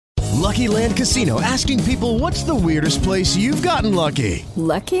Lucky Land Casino, asking people, what's the weirdest place you've gotten lucky?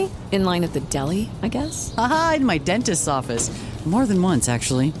 Lucky? In line at the deli, I guess? Aha, in my dentist's office. More than once,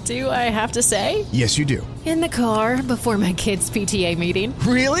 actually. Do I have to say? Yes, you do. In the car before my kids' PTA meeting.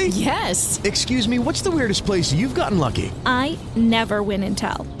 Really? Yes. Excuse me, what's the weirdest place you've gotten lucky? I never win and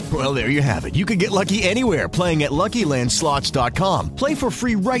tell. Well, there you have it. You can get lucky anywhere, playing at LuckyLandSlots.com. Play for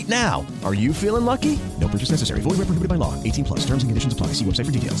free right now. Are you feeling lucky? No purchase necessary. Void where prohibited by law. 18 plus. Terms and conditions apply. See website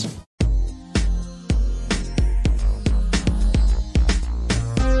for details.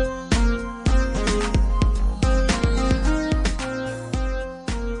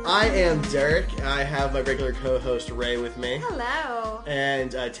 I am Derek. I have my regular co-host Ray with me. Hello.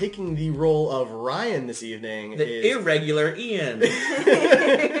 And taking the role of Ryan this evening the is... irregular Ian.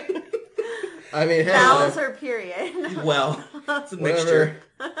 I mean, hey, vowels or period. Well, it's a mixture.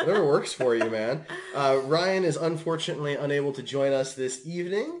 Whatever works for you, man. Ryan is unfortunately unable to join us this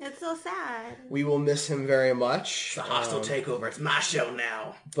evening. It's so sad. We will miss him very much. It's a hostile takeover. It's my show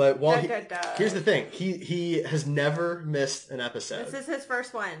now. But here's the thing. He has never missed an episode. This is his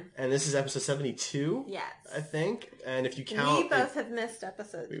first one. And this is episode 72? Yes. I think. And if you count... We both have missed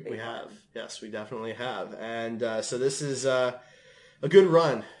episodes We have. Yes, we definitely have. And so this is... a good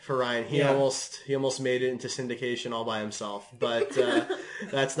run for Ryan. He almost made it into syndication all by himself, but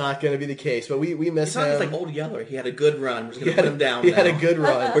that's not going to be the case. But we miss him. He's like Old Yeller. He had a good run. We're just going to put him down. He had a good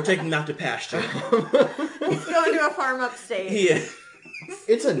run. We're taking him out to pasture. He's going to a farm upstate. Yeah.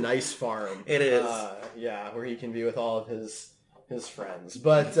 It's a nice farm. It is. Where he can be with all of his friends.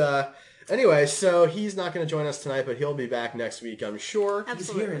 But anyway, so he's not going to join us tonight, but he'll be back next week, I'm sure.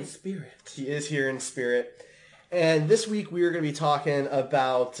 Absolutely. He's here in spirit. He is here in spirit. And this week we are going to be talking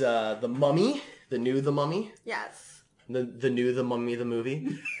about The Mummy, the new The Mummy. Yes. The new The Mummy, the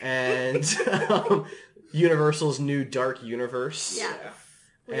movie. And Universal's new Dark Universe. Yes.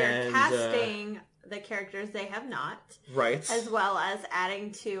 We are casting the characters they have not. Right. As well as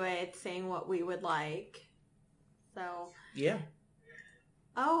adding to it, saying what we would like. So. Yeah.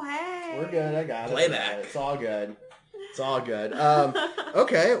 Oh, hey. We're good. I got it. Playback. It's all good. It's all good.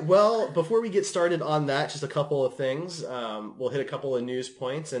 Okay, well, before we get started on that, just a couple of things. We'll hit a couple of news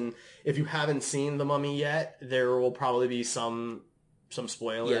points, and if you haven't seen The Mummy yet, there will probably be some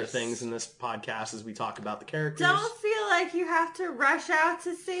spoiler things in this podcast as we talk about the characters. Don't feel like you have to rush out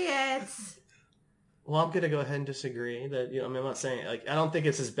to see it. Well, I'm going to go ahead and disagree. That I'm not saying, I don't think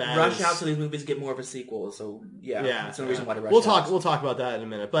it's as bad Rush as... out so these movies get more of a sequel, so yeah. That's no reason why to rush We'll out. talk about that in a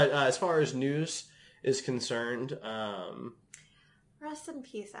minute. But as far as news is concerned, rest in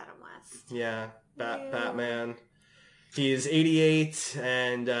peace, Adam West. Yeah, Batman. He's 88,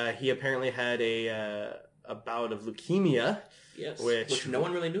 and he apparently had a bout of leukemia. Yes, which no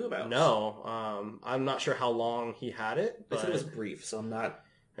one really knew about. No, I'm not sure how long he had it. But they said it was brief, so I'm not.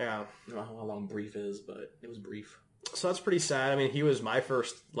 Yeah, I don't know how long brief is, but it was brief. So that's pretty sad. I mean, he was my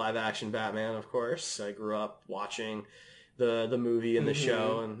first live action Batman, of course. I grew up watching the movie and the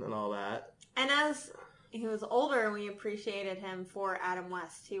show and all that. And as he was older, we appreciated him for Adam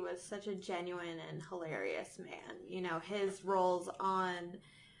West. He was such a genuine and hilarious man. You know, his roles on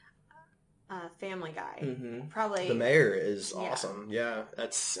Family Guy. Probably the mayor is awesome. Yeah,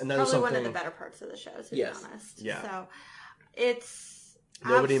 that's probably one of the better parts of the show, to be honest. Yeah. So it's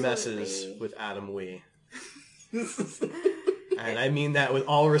nobody messes with Adam Wee. And I mean that with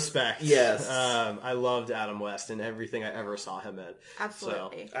all respect. Yes. I loved Adam West and everything I ever saw him in.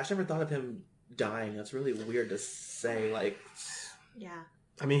 Absolutely. So, I actually never thought of him dying. That's really weird to say. Like, yeah.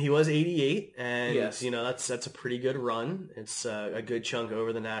 I mean, he was 88, and that's a pretty good run. It's a good chunk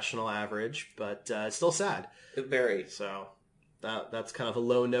over the national average, but it's still sad. Very. So that's kind of a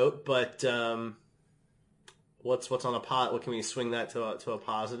low note. But what's on a pot? What can we swing that to a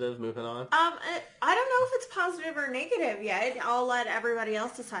positive? Moving on. I don't know if it's positive or negative yet. I'll let everybody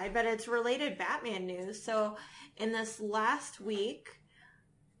else decide. But it's related Batman news. So in this last week,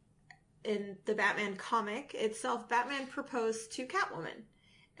 in the Batman comic itself, Batman proposed to Catwoman.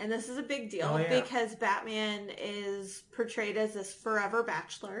 And this is a big deal because Batman is portrayed as this forever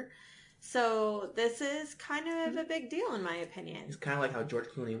bachelor. So this is kind of a big deal in my opinion. He's kind of like how George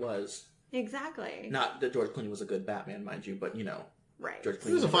Clooney was. Exactly. Not that George Clooney was a good Batman, mind you, but right. George Clooney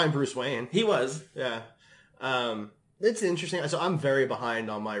he was a fine Bruce Wayne. He was. Yeah. It's interesting. So I'm very behind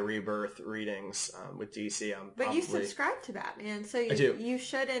on my Rebirth readings with DC. But you subscribe to Batman, so I do. You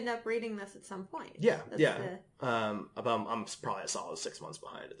should end up reading this at some point. Yeah, I'm probably a solid 6 months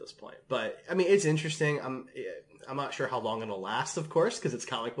behind at this point. But I mean, it's interesting. I'm not sure how long it'll last, of course, because it's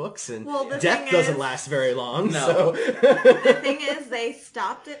comic books and death doesn't last very long. No. So the thing is, they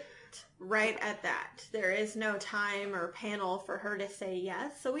stopped it right at that. There is no time or panel for her to say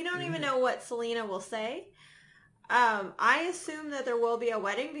yes, so we don't even know what Selena will say. I assume that there will be a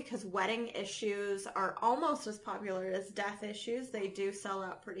wedding because wedding issues are almost as popular as death issues. They do sell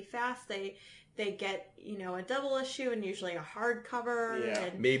out pretty fast. They get, a double issue and usually a hardcover. Yeah.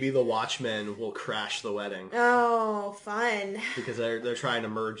 And... Maybe the Watchmen will crash the wedding. Oh, fun. Because they're trying to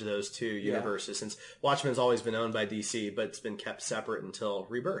merge those two universes. Since Watchmen's always been owned by DC, but it's been kept separate until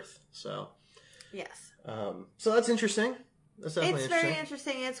Rebirth. So, yes. So that's interesting. That's definitely It's very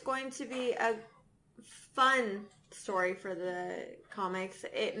interesting. It's going to be a fun story for the comics.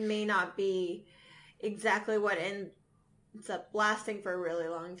 It may not be exactly what ends up lasting for a really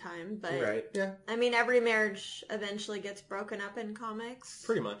long time, but Right. Yeah. I mean, every marriage eventually gets broken up in comics.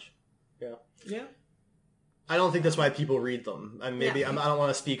 Pretty much. Yeah. Yeah. I don't think that's why people read them. I No. don't want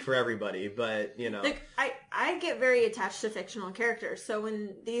to speak for everybody, but Like, I get very attached to fictional characters, so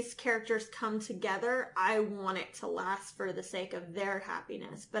when these characters come together, I want it to last for the sake of their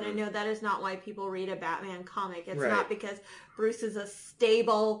happiness. But I know that is not why people read a Batman comic. It's Right. not because Bruce is a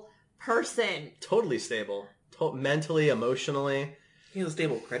stable person. totally stable, mentally, emotionally. He has a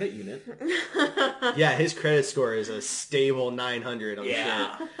stable credit unit. Yeah, his credit score is a stable 900.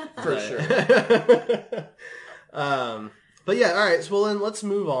 For sure. But yeah, all right. So well, then let's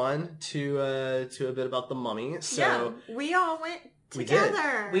move on to a bit about the Mummy. So Yeah, we all went We did.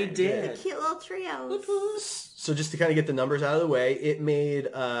 together. We did. The cute little trio. So just to kind of get the numbers out of the way, it made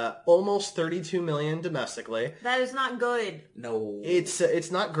almost 32 million domestically. That is not good. No.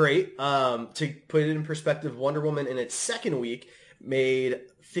 It's not great. To put it in perspective, Wonder Woman in its second week made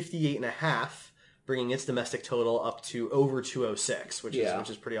 58.5, bringing its domestic total up to over 206, which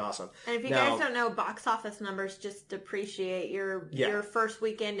is pretty awesome. And if you guys don't know, box office numbers just depreciate. Your first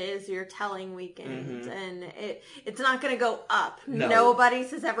weekend is your telling weekend, and it's not going to go up. No. Nobody's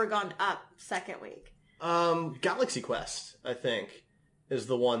has ever gone up second week. Galaxy Quest, I think, is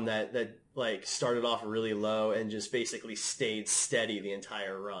the one that like started off really low and just basically stayed steady the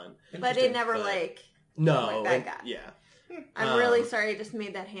entire run. But it never No, went back up. yeah. I'm really sorry I just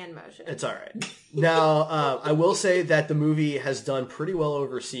made that hand motion. It's all right. Now, I will say that the movie has done pretty well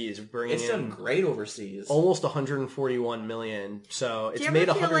overseas, bringing It's done great overseas. almost 141 million. So Do it's you made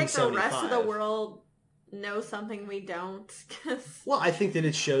ever feel like 175. the rest of the world knows something we don't? 'Cause Well, I think that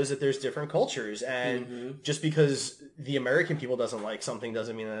it shows that there's different cultures, and just because the American people doesn't like something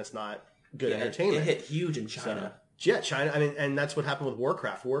doesn't mean that it's not good entertainment. It hit huge in China. So, yeah, China. I mean, and that's what happened with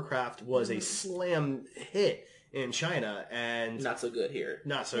Warcraft. Warcraft was a slam hit in China, and Not so good here.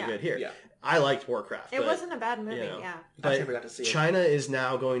 not so Yeah. good here. Yeah. I liked Warcraft. it but, wasn't a bad movie, you know, yeah. But never got to see it. China is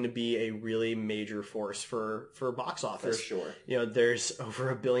now going to be a really major force for box office. For sure. You know, there's over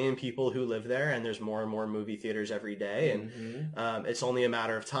 1 billion people who live there, and there's more and more movie theaters every day, and it's only a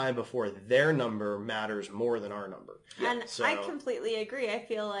matter of time before their number matters more than our number. And So- I completely agree. I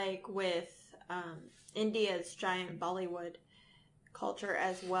feel like with India's giant Bollywood culture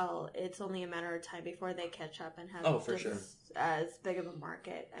as well, it's only a matter of time before they catch up and have for just sure. as big of a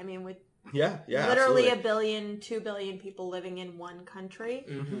market. I mean, with Yeah, literally absolutely. 1 billion, 2 billion people living in one country,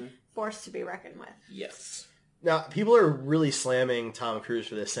 forced to be reckoned with. Yes. Now, people are really slamming Tom Cruise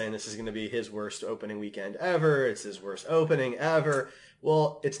for this, saying this is going to be his worst opening weekend ever. It's his worst opening ever.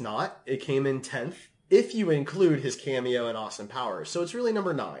 Well, it's not. It came in 10th, if you include his cameo in Austin Powers. So it's really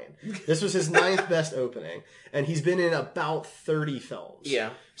number 9. This was his 9th best opening, and he's been in about 30 films. Yeah.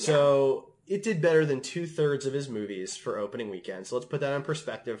 So it did better than 2/3 of his movies for opening weekend. So let's put that in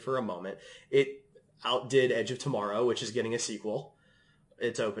perspective for a moment. It outdid Edge of Tomorrow, which is getting a sequel.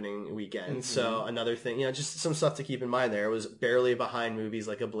 Its opening weekend. So another thing, just some stuff to keep in mind there. It was barely behind movies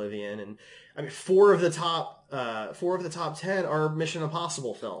like Oblivion, and I mean 4 of the top 10 are Mission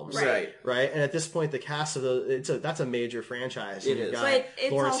Impossible films. Right. Right? And at this point the cast of those that's a major franchise. It You've is. got But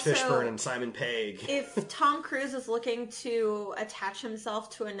it's Lawrence also- Fishburne and Simon Pegg. If Tom Cruise is looking to attach himself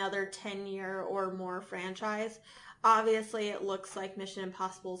to another 10-year or more franchise, obviously it looks like Mission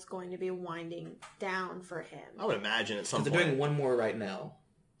Impossible is going to be winding down for him. I would imagine at some They're point. doing one more right now.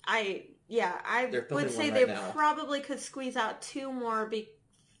 I They're filming would say one right they now. probably could squeeze out 2 more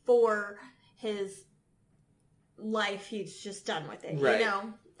before his life he's just done with it. Right. You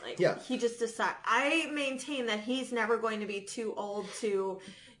know? Like, Yeah. he just decides. I maintain that he's never going to be too old to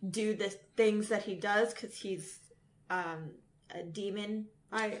do the things that he does because he's a demon,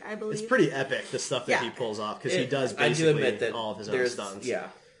 I believe. It's pretty epic, the stuff that Yeah. he pulls off, because he does I do basically admit that all of his own there's stunts. Yeah.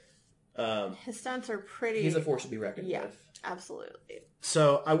 His stunts are pretty... He's a force to be reckoned Yeah, with. absolutely.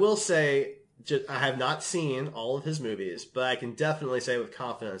 So I will say I have not seen all of his movies, but I can definitely say with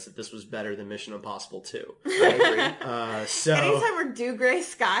confidence that this was better than Mission Impossible 2. I agree. So Anytime where Dougray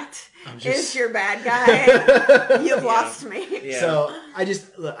Scott just- is your bad guy, you've lost me. Yeah. So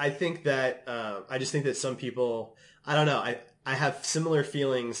I think that some people, I don't know, I have similar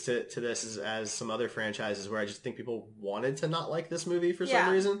feelings to this as some other franchises where I just think people wanted to not like this movie for some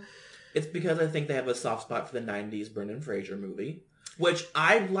reason. It's because I think they have a soft spot for the 90s Brendan Fraser movie, which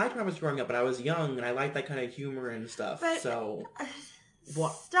I liked when I was growing up, but I was young and I liked that kind of humor and stuff. But- So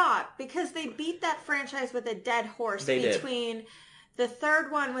Stop, because they beat that franchise with a dead horse They did. between the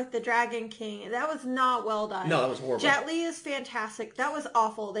third one with the Dragon King. That was not well done. No, that was horrible. Jet Li is fantastic. That was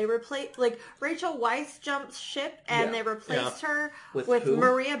awful. They replaced, Rachel Weisz jumped ship and Yeah. they replaced her With with who?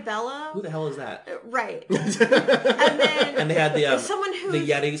 Maria Bella. who the hell is that? Right. And then And they had the someone who the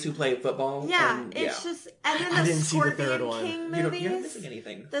Yetis who play football. yeah, and, it's just, and then I the didn't see the Scorpion third one. King you're movies. not missing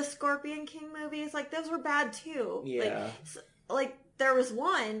anything. The Scorpion King movies, those were bad too. Yeah. There was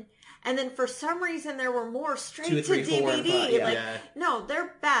one, and then for some reason there were more straight 2, 3, to 4, and DVD. 5, yeah. Yeah. No,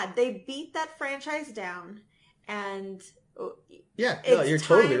 they're bad. They beat that franchise down, and Yeah, it's no, you're time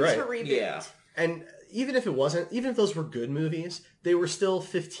totally right. to reboot. Yeah. And even if those were good movies, they were still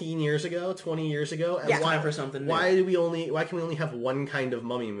 15 years ago, 20 years ago. And Yeah. It's time for something new. Why can we only have one kind of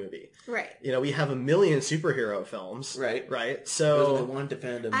mummy movie? Right. We have a million superhero films. Right. Right? There's So only one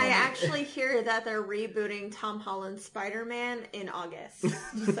definitive I mummy. actually hear that they're rebooting Tom Holland's Spider-Man in August.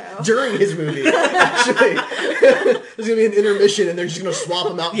 So during his movie, actually, there's going to be an intermission and they're just going to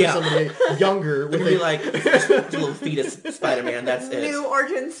swap him out for Yeah. somebody younger with It'd be like just a little fetus Spider-Man. That's it. new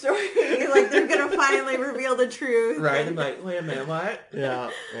origin story. They're gonna finally reveal the truth. Right? And like, wait a minute, what? Yeah.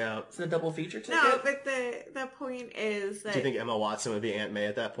 It's a double feature ticket? No, but the point is that Do you think Emma Watson would be Aunt May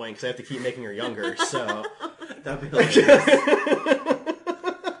at that point? Because I have to keep making her younger, so... That'd be hilarious.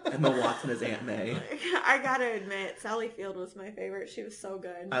 Emma Watson as Aunt May. I gotta admit, Sally Field was my favorite. She was so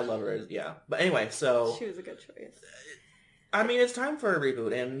good. I love her, yeah. But anyway, so... She was a good choice. I mean, it's time for a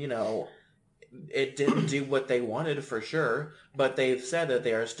reboot, and, it didn't do what they wanted for sure, but they've said that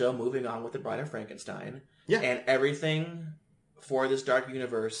they are still moving on with The Bride of Frankenstein. Yeah. And everything for this dark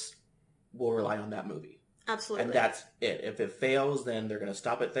universe will rely on that movie. Absolutely. And that's it. If it fails, then they're going to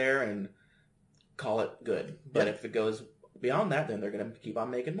stop it there and call it good. But Yeah. if it goes beyond that, then they're going to keep on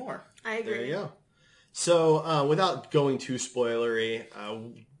making more. I agree. There you go. So, without going too spoilery,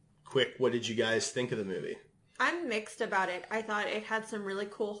 quick, what did you guys think of the movie? I'm mixed about it. I thought it had some really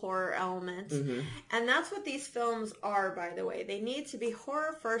cool horror elements. And that's what these films are, by the way. They need to be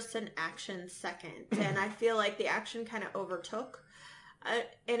horror first and action second. And I feel like the action kind of overtook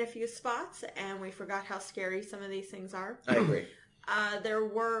in a few spots, and we forgot how scary some of these things are. I agree. There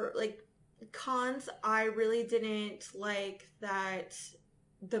were, cons. I really didn't like that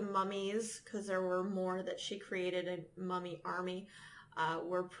the mummies, because there were more that she created a mummy army,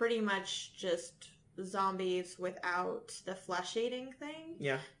 were pretty much just zombies without the flesh eating thing.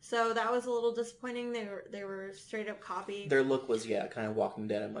 Yeah. So that was a little disappointing. They were straight up copied. Their look was, kind of Walking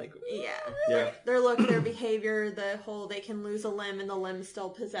Dead. I'm like, Yeah. Their look, their behavior, the whole they can lose a limb and the limb's still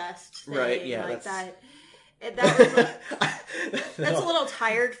possessed thing, Right, yeah, like that's- that was that's a little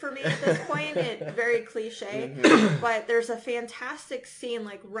tired for me at this point. Very cliche. But there's a fantastic scene,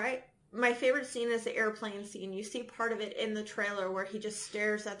 my favorite scene is the airplane scene. You see part of it in the trailer where he just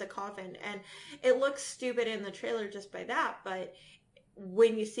stares at the coffin, and it looks stupid in the trailer just by that, but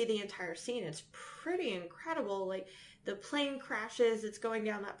when you see the entire scene, it's pretty incredible. The plane crashes, it's going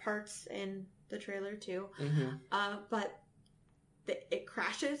down that part's in the trailer too. But it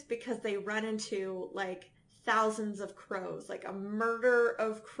crashes because they run into thousands of crows, a murder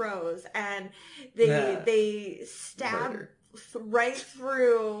of crows, and they stab Murder. right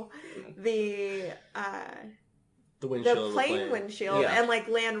through the windshield of the plane windshield, Yeah. and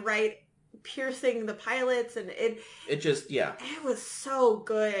land right piercing the pilots, and it just, it was so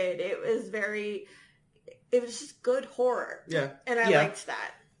good. It was just good horror. Yeah. And I Yeah. liked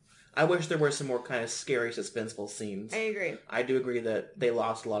that. I wish there were some more kind of scary, suspenseful scenes. I agree. I do agree that they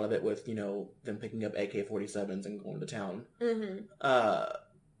lost a lot of it with, them picking up AK-47s and going to town. Mm-hmm.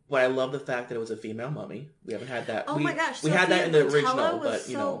 But I love the fact that it was a female mummy. We haven't had that. Oh my gosh, we had that in the Sophia Boutella original, was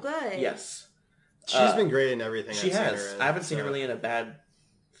but so good. yes, She's been great in everything she I've seen has. her in, I haven't seen her so- really in a bad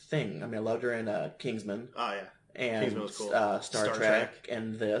thing. I mean, I loved her in Kingsman Oh, yeah. and Kingsman was cool. Star Star Trek Trek.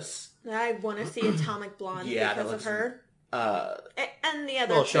 and this. I want to see Atomic Blonde Yeah, that because of looks- her. And the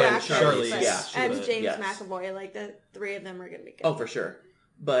other Well, two Charlize- actors, Charlize, but- yeah, and she- James yes. McAvoy, the three of them are going to be good. Oh, for sure.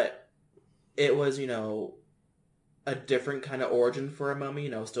 But it was, a different kind of origin for a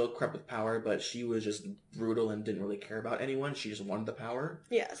mummy. Still corrupt with power, but she was just brutal and didn't really care about anyone. She just wanted the power.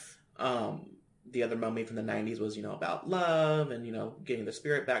 Yes. The other Mummy from the 90s was, about love and, getting the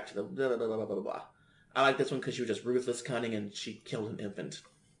spirit back to the blah, blah, blah, blah, blah, blah. I like this one because she was just ruthless, cunning, and she killed an infant.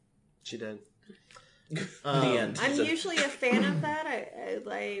 She did. In the end. I'm usually a fan of that.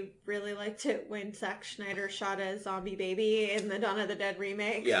 I really liked it when Zack Snyder shot a zombie baby in the Dawn of the Dead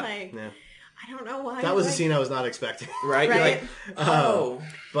remake. Yeah. Yeah. I don't know why. That was a scene I was not expecting. Right? You're Right. like, oh.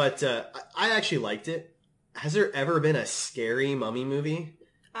 But I actually liked it. Has there ever been a scary Mummy movie?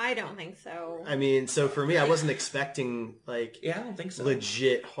 I don't think so. I mean, so for me, I wasn't expecting, Yeah, I don't think so.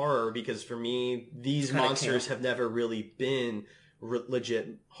 legit horror, because for me, these Kinda monsters camp. have never really been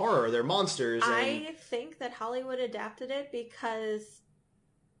legit horror. They're monsters. And I think that Hollywood adapted it because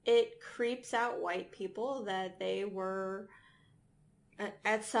it creeps out white people that they were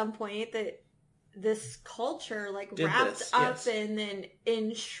at some point that this culture Did wrapped this, up yes. and then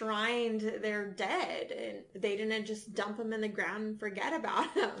enshrined their dead, and they didn't just dump them in the ground and forget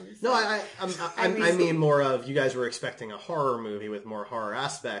about them. No, So, I mean more of, you guys were expecting a horror movie with more horror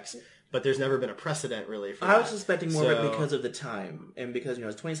aspects, but there's never been a precedent really for I that. was suspecting more of it because of the time. And because,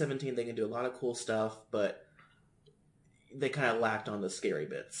 it's 2017, they can do a lot of cool stuff, but they kind of lacked on the scary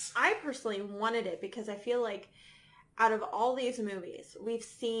bits. I personally wanted it because I feel like out of all these movies, we've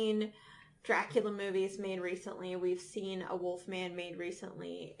seen Dracula movies made recently, we've seen a Wolfman made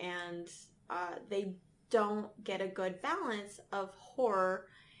recently, and they don't get a good balance of horror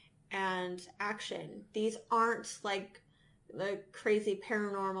and action. These aren't like the crazy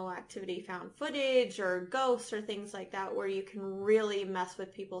Paranormal Activity found footage or ghosts or things like that where you can really mess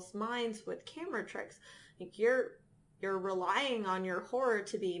with people's minds with camera tricks. Like you're relying on your horror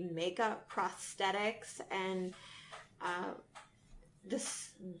to be makeup, prosthetics, and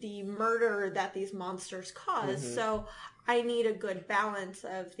the murder that these monsters cause. Mm-hmm. So I need a good balance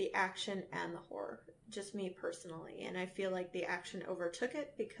of the action and the horror, just me personally. And I feel like the action overtook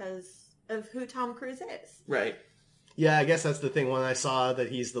it because of who Tom Cruise is. Right. Yeah, I guess that's the thing. When I saw that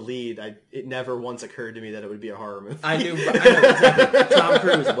he's the lead, it never once occurred to me that it would be a horror movie. I know exactly. Tom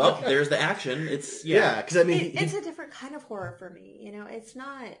Cruise. Well, there's the action. It's, Yeah, because I mean, It's a different kind of horror for me. It's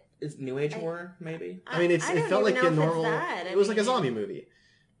not... It's New Age horror, maybe? I mean, it don't felt even like know a if normal. It's that. It was like a mean, zombie movie.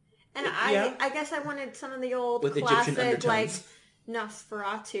 And Yeah. I guess I wanted some of the old With Egyptian classic, like undertones.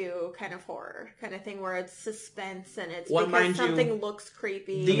 Nosferatu kind of horror kind of thing, where it's suspense and it's Well, because mind you, something looks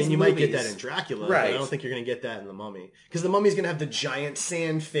creepy. I these mean, you might get movies- that in Dracula, Right. but I don't think you're going to get that in The Mummy. Because The Mummy's going to have the giant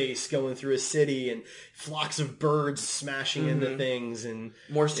sand face going through a city and flocks of birds smashing into things and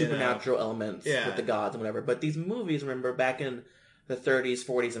More supernatural elements Yeah. with the gods and whatever. But these movies, remember, back in the 30s,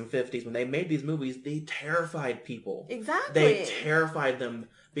 40s, and 50s, when they made these movies, they terrified people. Exactly. They terrified them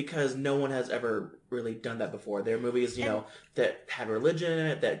because no one has ever really done that before. They're movies, that had religion in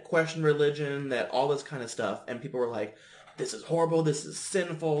it, that questioned religion, that all this kind of stuff. And people were like, this is horrible, this is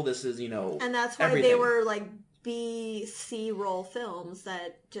sinful, this is, and that's why everything. they were like B-C roll films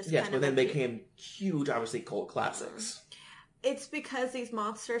that just Yes, kind but of then became huge, obviously, cult classics. It's because these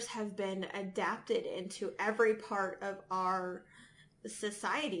monsters have been adapted into every part of our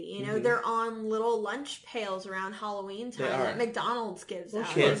society. They're on little lunch pails around Halloween time They are. that McDonald's gives out.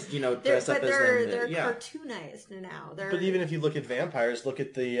 Kids, dress up but as they're them. Yeah. cartoonized now. They're But even if you look at vampires, look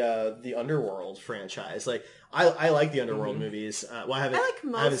at the Underworld franchise. Like I like the Underworld movies. Well, I like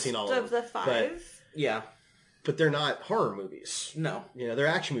most haven't seen all of the them, five. Yeah. but they're not horror movies. No. They're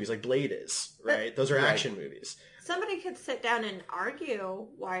action movies, like Blade is, right? Those are Right. action movies. Somebody could sit down and argue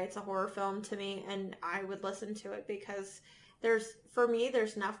why it's a horror film to me, and I would listen to it because for me,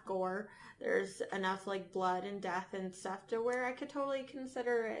 there's enough gore, there's enough like blood and death and stuff to where I could totally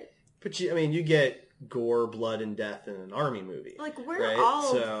consider it. But you get gore, blood, and death in an army movie. Like we're right?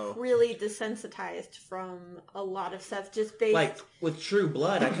 all So- really desensitized from a lot of stuff just based. Like, with True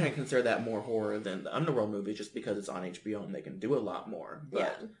Blood, I kind of consider that more horror than the Underworld movie just because it's on HBO and they can do a lot more. But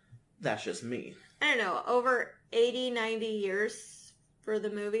Yeah. that's just me. I don't know, over 80, 90 years for the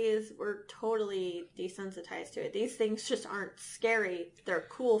movies, we're totally desensitized to it. These things just aren't scary. They're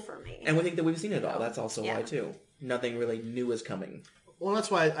cool for me. And we think that we've seen it all. That's also Yeah. why, too. Nothing really new is coming. Well,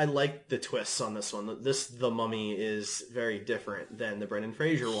 that's why I like the twists on this one. The Mummy is very different than the Brendan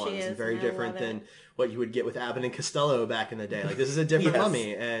Fraser ones, is, and very and I different love it. than what you would get with Abbott and Costello back in the day. Like, this is a different Yes.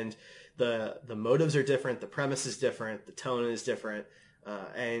 Mummy, and the motives are different, the premise is different, the tone is different,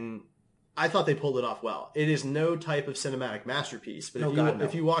 and I thought they pulled it off well. It is no type of cinematic masterpiece, but No, God, no.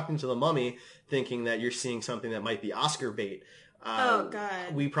 if you walked into The Mummy thinking that you're seeing something that might be Oscar bait, Oh,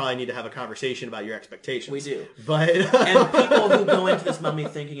 God. we probably need to have a conversation about your expectations. We do. But And people who go into this Mummy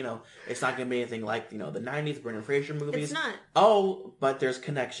thinking, it's not going to be anything like, the 90s Brendan Fraser movies. It's not. Oh, but there's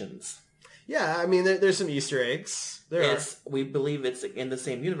connections. Yeah, I mean, there's some Easter eggs. We believe it's in the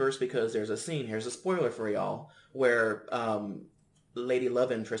same universe because there's a scene. Here's a spoiler for y'all where Lady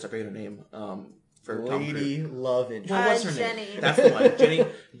Love Interest, I forget her name. For Lady Love Interest. Well, what's her Jenny. name? That's the one.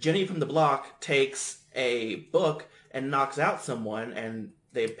 Jenny from the block takes a book and knocks out someone, and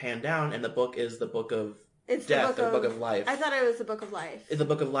they pan down, and the book is the book of death, the book of life. I thought it was the Book of Life. It's the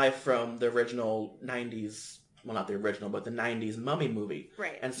Book of Life from the original 90s, well, not the original, but the 90s Mummy movie.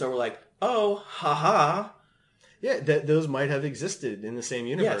 Right. And so we're like, oh, haha. Yeah, those might have existed in the same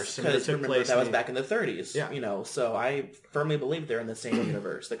universe. Yes, because remember, that was back in the 30s. Yeah. You know, so I firmly believe they're in the same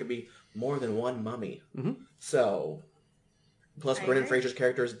universe. There could be more than one mummy. Mm-hmm. So, plus Brendan Fraser's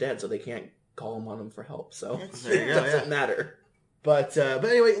character is dead, so they can't call him on him for help. So, there you go, it doesn't matter. But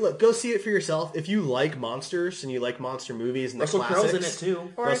anyway, look, go see it for yourself. If you like monsters and you like monster movies and Russell the classics, Crowe's in it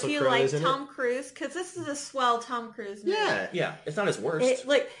too. Or Russell if you Crowe like is in Tom Cruise, because this is a swell Tom Cruise movie. Yeah, it's not his worst.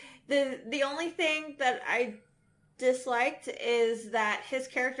 The only thing that I disliked is that his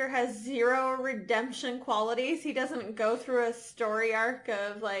character has zero redemption qualities. He doesn't go through a story arc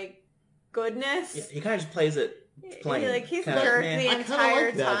of like goodness. Yeah, he kind of just plays it plain. He's kinda, jerk meh. the I kind of entire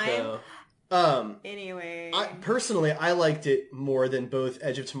like that time. though. Anyway, Personally, I liked it more than both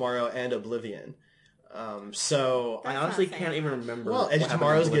Edge of Tomorrow and Oblivion. So I honestly can't even remember. Well, Edge what of happened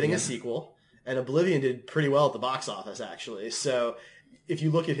Tomorrow's in getting a Oblivion. sequel, and Oblivion did pretty well at the box office, actually. So if you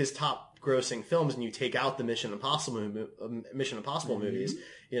look at his top grossing films and you take out the Mission Impossible movies,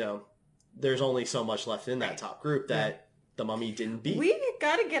 you know, there's only so much left in that top group that The Mummy didn't beat. we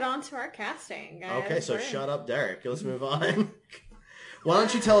got to get on to our casting, guys. Okay, so shut up, Derek. Let's move on. Why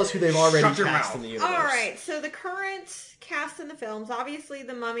don't you tell us who they've already Shut your cast mouth. in the universe? All right, so the current cast in the films, obviously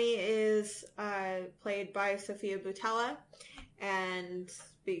the Mummy is played by Sofia Boutella, and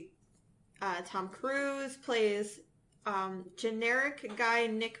Tom Cruise plays generic guy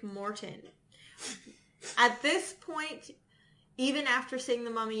Nick Morton. At this point, even after seeing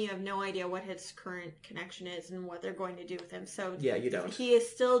the Mummy, you have no idea what his current connection is and what they're going to do with him. So Yeah, you don't. He is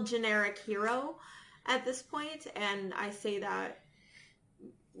still generic hero at this point, and I say that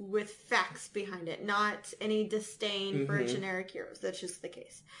with facts behind it, not any disdain for generic heroes. That's just the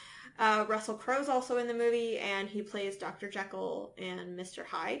case. Russell Crowe's also in the movie, and he plays Dr. Jekyll and Mr.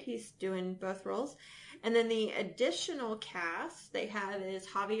 Hyde. He's doing both roles. And then the additional cast they have is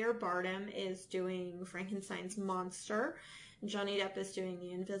Javier Bardem is doing Frankenstein's monster. Johnny Depp is doing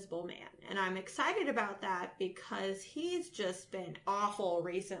the Invisible Man. And I'm excited about that because he's just been awful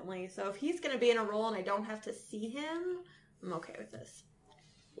recently. So if he's going to be in a role and I don't have to see him, I'm okay with this.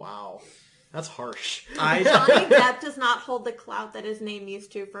 Wow. That's harsh. Johnny Depp does not hold the clout that his name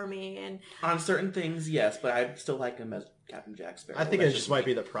used to for me. And On certain things, yes, but I still like him as Captain Jack Sparrow. I think That's it just might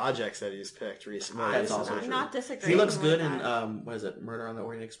be the projects that he's picked recently. That's also I'm true. not disagreeing. He looks with good that. in, what is it, Murder on the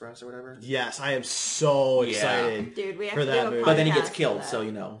Orient Express or whatever? Yes, I am so excited. Dude, we have for to that do a movie. But then he podcast gets for killed, that. so,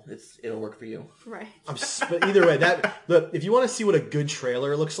 you know, it'll work for you. Right. But either way, look, if you want to see what a good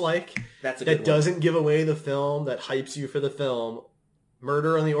trailer looks like, That's a that good one. doesn't give away the film, that hypes you for the film,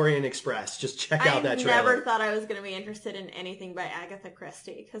 Murder on the Orient Express. Just check out that trailer. I never thought I was going to be interested in anything by Agatha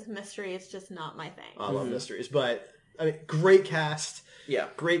Christie because mystery is just not my thing. I love mysteries, but I mean, great cast, Yeah.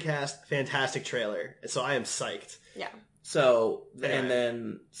 fantastic trailer. So I am psyched. Yeah. So, Anyway. and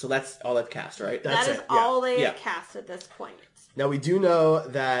then, so that's all they've cast, right? That's That is it, yeah. all they Yeah. have cast at this point. Now we do know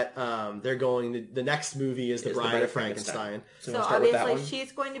that they're going. The next movie is The Bride of Frankenstein. So, So we'll start with that obviously one.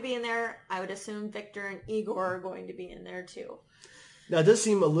 she's going to be in there. I would assume Victor and Igor are going to be in there too. Now it does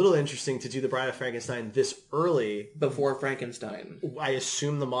seem a little interesting to do The Bride of Frankenstein this early. Before Frankenstein. I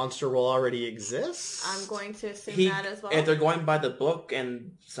assume the monster will already exist. I'm going to assume He, that as well. if they're going by the book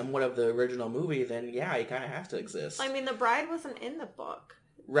and somewhat of the original movie, then yeah, he kind of has to exist. I mean, the bride wasn't in the book.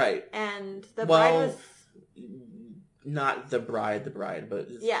 Right. And the Well, bride was... Not the bride, but...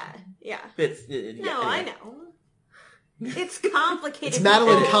 Yeah. It's, No, I know. It's complicated. It's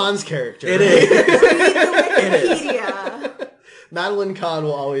Madeline people. Kahn's character. It is. Read the Wikipedia. Madeline Kahn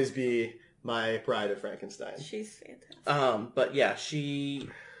will always be my Bride of Frankenstein. She's fantastic. But yeah, she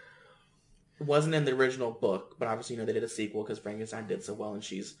wasn't in the original book, but obviously, you know, they did a sequel because Frankenstein did so well, and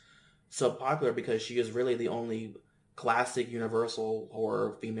she's so popular because she is really the only classic Universal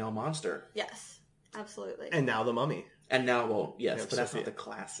horror female monster. Yes, absolutely. And now the Mummy. And now, well, yes, Yeah, but that's not Sophia. the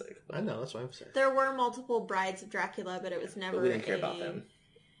classic. I know, that's what I'm saying. There were multiple brides of Dracula, but it was never. But we didn't care about them.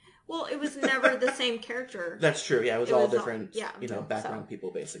 Well, it was never the same character. That's true. Yeah, it was It all was all- different, yeah, you know, so- background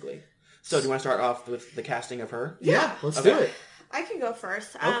people, basically. So do you want to start off with the casting of her? Yeah, let's Okay. do it. I can go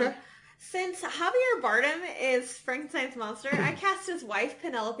first. Okay. Since Javier Bardem is Frankenstein's monster, I cast his wife,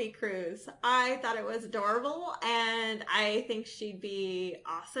 Penelope Cruz. I thought it was adorable, and I think she'd be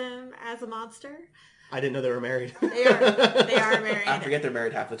awesome as a monster. I didn't know they were married. They are married. I forget they're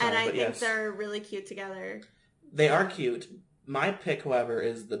married half the time, And I but think yes. they're really cute together. They are cute. My pick, however,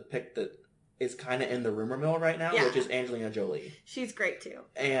 is the pick that is kind of in the rumor mill right now, Yeah. which is Angelina Jolie. She's great, too.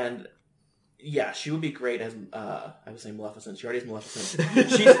 And yeah, she would be great as, I was saying Maleficent. She already is Maleficent.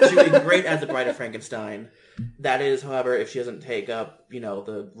 she would be great as the Bride of Frankenstein. That is, however, if she doesn't take up,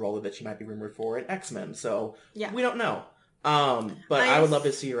 the role that she might be rumored for in X-Men. So, Yeah. we don't know. But I would love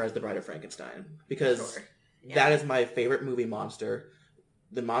to see her as the Bride of Frankenstein. Because that is my favorite movie monster.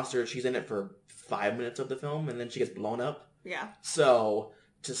 The monster, she's in it for 5 minutes of the film, and then she gets blown up. Yeah. So,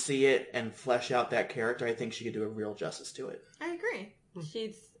 to see it and flesh out that character, I think she could do a real justice to it. I agree.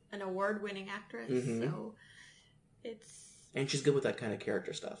 She's an award-winning actress, so it's... And she's good with that kind of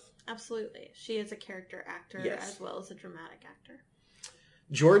character stuff. Absolutely. She is a character actor as well as a dramatic actor.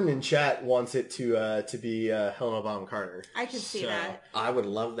 Jordan in chat wants it to be Helena Bonham Carter. I can see that. I would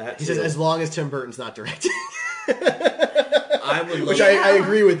love that, He too. says as long as Tim Burton's not directing. I would love Which I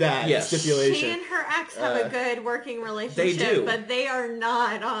agree with that stipulation. She and her ex have a good working relationship, They do. but they are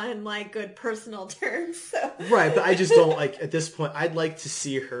not on good personal terms. So. Right, but I just don't at this point. I'd like to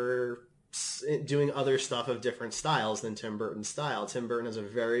see her doing other stuff of different styles than Tim Burton's style. Tim Burton has a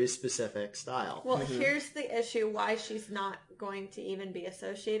very specific style. Well, here's the issue: why she's not going to even be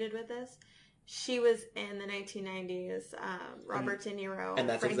associated with this. She was in the 1990s Robert De Niro, and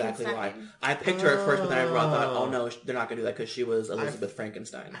that's exactly why. Frankenstein. I picked her at first, but then I thought, oh no, they're not going to do that because she was Elizabeth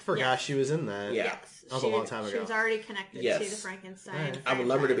Frankenstein. I forgot she was in that. Yeah. Yes, that was a long time ago. She was already connected Yes. to the Frankenstein. I would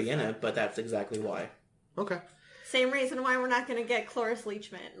love her to be in franchise, it, but that's exactly why. Okay. Same reason why we're not going to get Cloris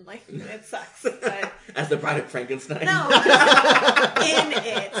Leachman. It sucks. But As the Bride of Frankenstein. no, in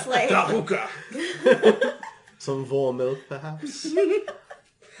it. Gabuka. Some vol milk, perhaps.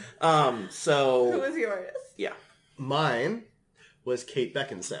 So Who was yours? yeah. Mine was Kate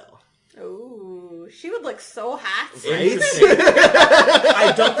Beckinsale. Ooh, she would look so hot. Interesting.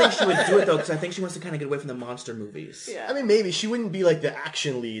 I don't think she would do it though, because I think she wants to kind of get away from the monster movies. Yeah. I mean, maybe she wouldn't be the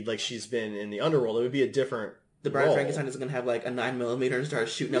action lead like she's been in the Underworld. It would be a different. The Bride of role. Frankenstein isn't going to have a 9mm and start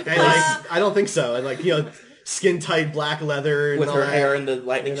shooting up the And, place I don't think so. And skin tight black leather and with all her that. hair in the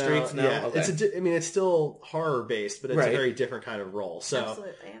lightning streaks. No, yeah, okay. it's still horror based, but it's a Right. very different kind of role. So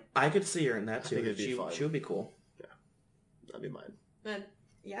Absolutely. I could see her in that too. think it'd be fun. She would be cool. that'd be mine. But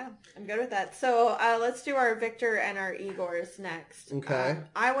yeah, I'm good with that. So let's do our Victor and our Igors next. Okay.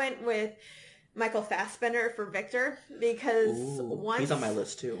 I went with Michael Fassbender for Victor because Ooh, he's on my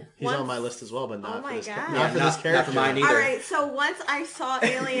list too. He's on my list as well, but not Oh for my this. God. Not Yeah, for this character. not for mine either. All right, so once I saw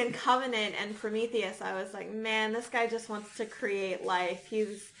Alien Covenant and Prometheus, I was like, man, this guy just wants to create life.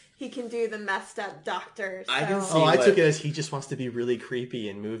 He can do the messed up doctor. So. I can see Oh, I what- took it as he just wants to be really creepy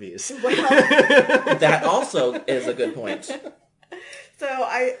in movies. That also is a good point. So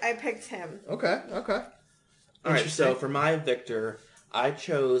I picked him. Okay. All right, so for my Victor, I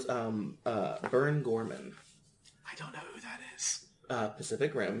chose Vern Gorman, I don't know who that is.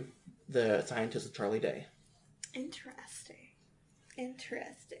 Pacific Rim, the scientist of Charlie Day. Interesting.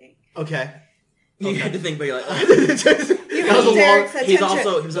 Okay. You had to think, but you're like, that was a Derek's long. attention. he's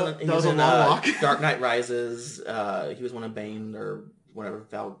also he was on, he That was was a in long walk. Dark Knight Rises. He was one of Bane or whatever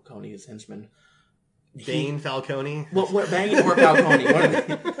Falcone's henchmen. Bane Falcone. Well, what Bane or Falcone? One of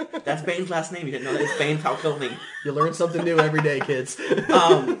the, that's Bane's last name. You didn't know that? It's Bane Falcone. You learn something new every day, kids.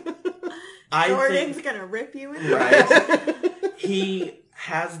 I Jordan's think gonna rip you in. right. He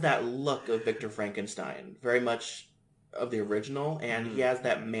has that look of Victor Frankenstein, very much of the original, and he has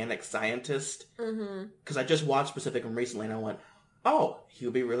that manic scientist. Because I just watched Pacific Rim recently, and I went, "Oh, he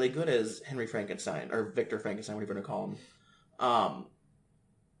would be really good as Henry Frankenstein or Victor Frankenstein, whatever you want to call him."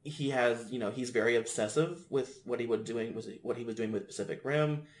 He has, he's very obsessive with what he was doing with Pacific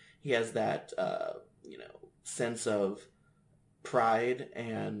Rim. He has that, sense of pride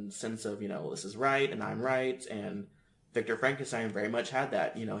and sense of, this is right and I'm right. And Victor Frankenstein very much had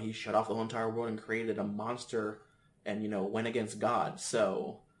that. He shut off the whole entire world and created a monster and, went against God.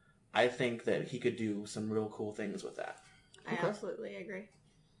 So I think that he could do some real cool things with that. I absolutely agree.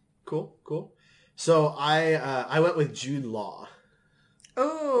 Cool. So I went with Jude Law.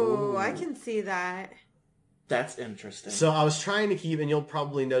 Oh, I can see that. That's interesting. So I was trying to keep, and you'll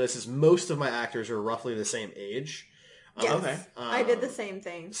probably notice, is most of my actors are roughly the same age. Yes. Okay. I did the same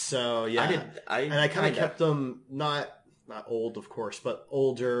thing. So yeah, I and I kind of kinda. kept them not not old, of course, but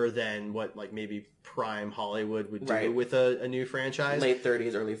older than what like maybe prime Hollywood would do Right. with a new franchise. Late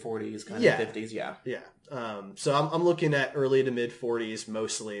 30s, early 40s, kind Yeah. of 50s, yeah. Yeah. So I'm looking at early to mid 40s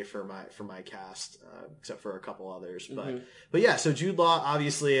mostly for my cast, except for a couple others. But yeah, so Jude Law,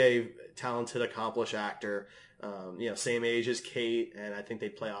 obviously a talented, accomplished actor. Same age as Kate, and I think they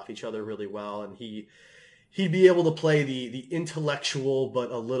play off each other really well. And he'd be able to play the intellectual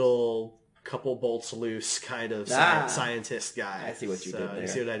but a little couple bolts loose kind of scientist guy. I see what you did there. You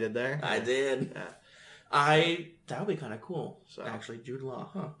see what I did there? I did. Yeah. That would be kind of cool. So. Actually, Jude Law,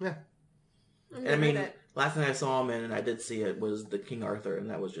 huh? Yeah. I'm And I mean, with it. last thing I saw him in, and I did see it, was the King Arthur, and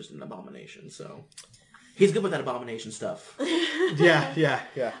that was just an abomination. So he's good with that abomination stuff. Yeah.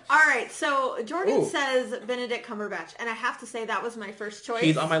 All right, so Jordan Ooh. says Benedict Cumberbatch, and I have to say that was my first choice.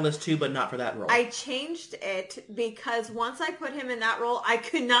 He's on my list too, but not for that role. I changed it because once I put him in that role, I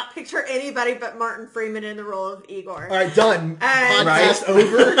could not picture anybody but Martin Freeman in the role of Igor. All right, done. And- Podcast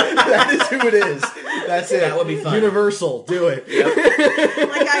over. That is who it is. That's it. That would be fun. Universal, do it.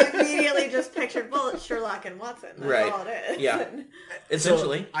 Like I immediately just pictured, well, it's Sherlock and Watson. That's all it is. Yeah. So,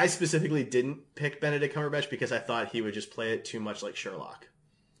 Essentially. I specifically didn't pick Benedict Cumberbatch because I thought he would just play it too much like Sherlock.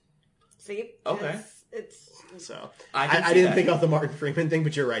 See? Okay. It's So I can I see didn't that. think of the Martin Freeman thing,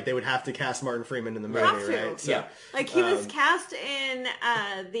 but you're right. They would have to cast Martin Freeman in the movie, Have to. right? So, Yeah. like he was cast in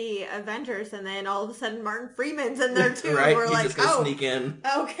the Avengers, and then all of a sudden Martin Freeman's in there too. Right? And we're He's like, just going to oh, sneak in.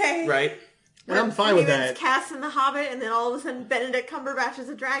 okay. Right? And I'm fine with Freeman's that. cast in The Hobbit, and then all of a sudden Benedict Cumberbatch is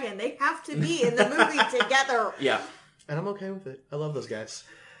a dragon. They have to be in the movie together. Yeah. And I'm okay with it. I love those guys.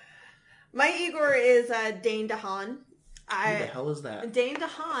 My Igor is Dane DeHaan. Who the hell is that? Dane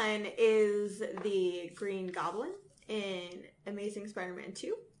DeHaan is the Green Goblin in Amazing Spider-Man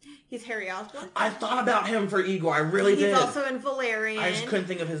 2. He's Harry Osborn. I thought about him for Igor. I really He's did. also in Valerian. I just couldn't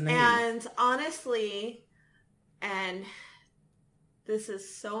think of his name. And honestly, and this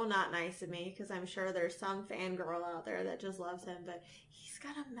is so not nice of me because I'm sure there's some fangirl out there that just loves him, but he's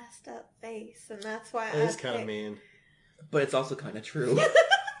got a messed up face, and that's why It is kind of mean. But it's also kind of true.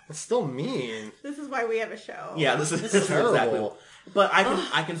 It's still mean. This is why we have a show. Yeah, this is terrible. exactly. But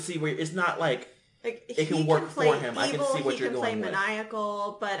I can see where it's not like Like, it can he work play for him. I can evil, see what he you're can play going with.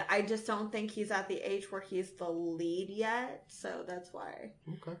 maniacal, but I just don't think he's at the age where he's the lead yet. So that's why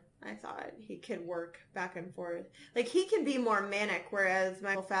Okay. I thought he could work back and forth. Like he can be more manic, whereas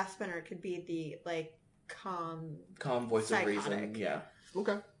Michael Fassbender could be the like calm calm voice of reason. psychotic. Yeah,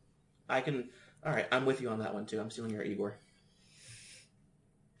 Okay. I can. All right, I'm with you on that one too. I'm stealing your Igor.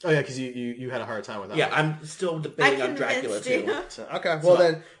 Oh yeah, because you had a hard time with that. Yeah, one. I'm still debating I on Dracula convinced you. too. So, okay. Well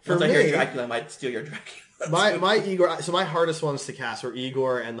then, for Once I me, hear Dracula, I might steal your Dracula. my Igor. So my hardest ones to cast were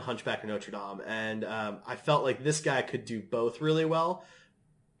Igor and the Hunchback of Notre Dame, and I felt like this guy could do both really well.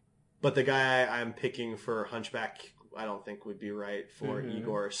 But the guy I'm picking for Hunchback, I don't think would be right for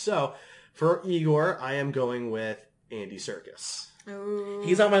Igor. So for Igor, I am going with Andy Serkis. Ooh.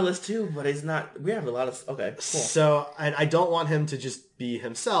 He's on my list too, but he's not. We have a lot of. Okay, cool. So I don't want him to just be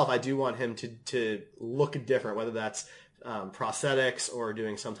himself. I do want him to look different, whether that's prosthetics or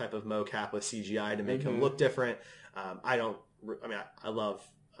doing some type of mocap with CGI to make him look different. I love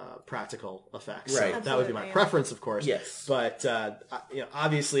practical effects. Right. So that would be my Absolutely, yeah. preference, of course. Yes. But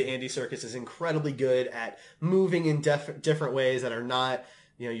obviously Andy Serkis is incredibly good at moving in different ways that are not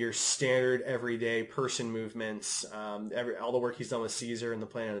your standard everyday person movements. All the work he's done with Caesar and the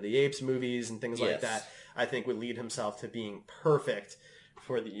Planet of the Apes movies and things like Yes. that, I think would lead himself to being perfect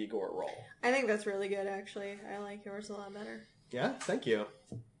for the Igor role. I think that's really good, actually. I like yours a lot better. Yeah, thank you.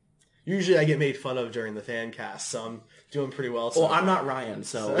 Usually I get made fun of during the fan cast, so I'm doing pretty well. So Well, I'm not Ryan,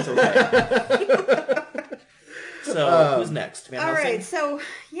 so it's okay. So who's next? Van All Helsing? right, so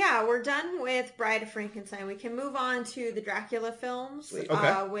yeah, we're done with Bride of Frankenstein. We can move on to the Dracula films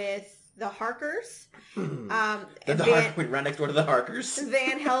Okay. with the Harkers, We run next door to the Harkers.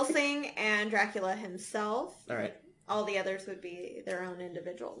 Van Helsing, and Dracula himself. All right. All the others would be their own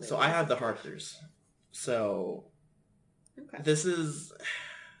individual movies. So I have the Harkers. So Okay. this is.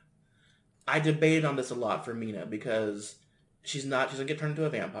 I debated on this a lot for Mina because she doesn't get turned into a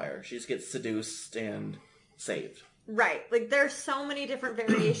vampire. She just gets seduced and saved. Right. Like, there's so many different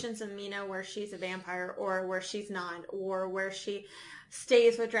variations of Mina where she's a vampire, or where she's not, or where she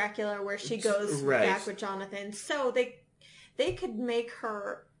stays with Dracula, or where she goes Right. back with Jonathan. So they could make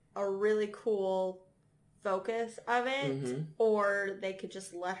her a really cool focus of it, or they could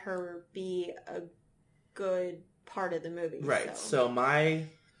just let her be a good part of the movie. Right. So my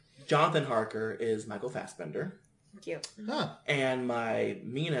Jonathan Harker is Michael Fassbender, cute. Huh. and my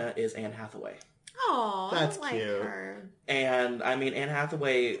Mina is Anne Hathaway. Oh, That's I like cute. her. And I mean, Anne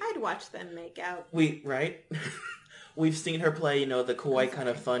Hathaway. I'd watch them make out. Right? we've seen her play, the kawaii kind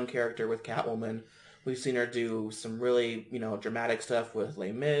of fun character with Catwoman. We've seen her do some really, dramatic stuff with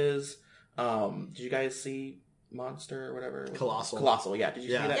Les Mis. Did you guys see Monster or whatever? Colossal, yeah. Did you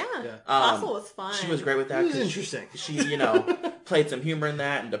see that? Yeah. Colossal was fun. She was great with that. It was interesting. She played some humor in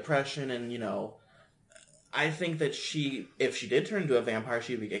that and depression and, I think that if she did turn into a vampire,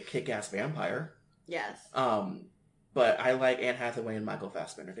 she would be a kick-ass vampire. Yes. But I like Anne Hathaway and Michael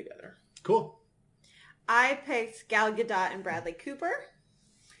Fassbender together. Cool. I picked Gal Gadot and Bradley Cooper.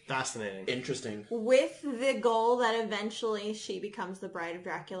 Fascinating. Interesting. With the goal that eventually she becomes the Bride of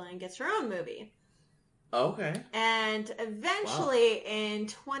Dracula and gets her own movie. Okay. And eventually in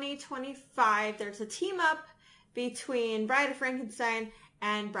 2025, there's a team up between Bride of Frankenstein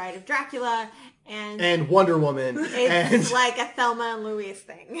and Bride of Dracula and Wonder Woman. It's like a Thelma and Louise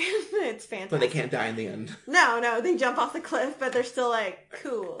thing. It's fantastic. But they can't die in the end. No, they jump off the cliff, but they're still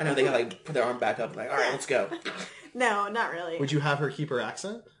cool. I know they gotta put their arm back up and all right, let's go. No, not really. Would you have her keep her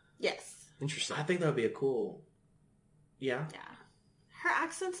accent? Yes. Interesting. I think that would be a cool... Yeah? Yeah. Her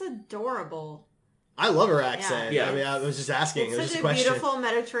accent's adorable. I love her accent. Yeah. I mean, I was just asking. It's it was such just a a beautiful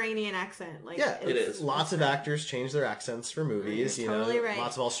Mediterranean accent. It is. Lots of actors change their accents for movies. You're totally right.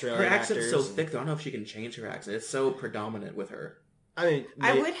 Lots of Her Australian accent's actors. so thick, though. I don't know if she can change her accent. It's so predominant with her. I mean,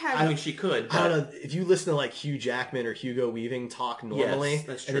 I would have... I mean, she could. But... I don't know. If you listen to Hugh Jackman or Hugo Weaving talk normally, Yes,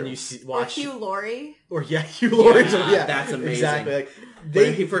 that's and then true. you watch Or Hugh Laurie. or Hugh Laurie, Yeah, that's amazing. Exactly.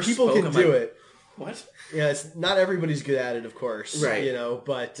 When he first people spoke, can I'm do like, it. What? Yeah, it's not everybody's good at it, of course. Right.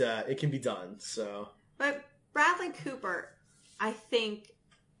 But it can be done. So. But Bradley Cooper, I think,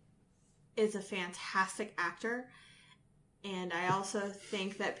 is a fantastic actor. And I also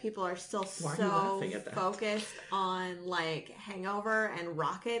think that people are still Why are you so laughing at that? focused on Hangover and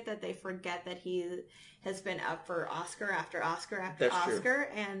Rocket that they forget that he has been up for Oscar after Oscar after That's true. Oscar.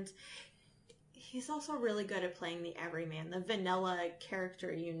 And he's also really good at playing the everyman, the vanilla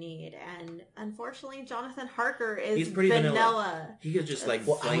character you need. And unfortunately, Jonathan Harker is He's pretty vanilla. He could just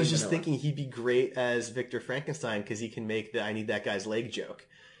Well, I plain was just vanilla. thinking he'd be great as Victor Frankenstein because he can make the "I need that guy's leg" joke.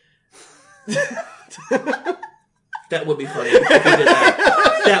 That would be funny if he did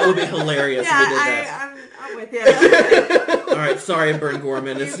that. That would be hilarious if he did that. I'm with you. All right, sorry, Bern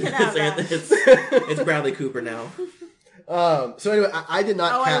Gorman. You can have that. It's Bradley Cooper now. So anyway, I did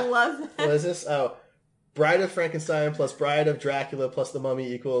not. I love that. What is this? Oh, Bride of Frankenstein plus Bride of Dracula plus The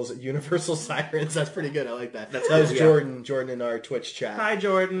Mummy equals Universal Sirens. That's pretty good. I like that. That's that was cool, yeah. Jordan in our Twitch chat. Hi,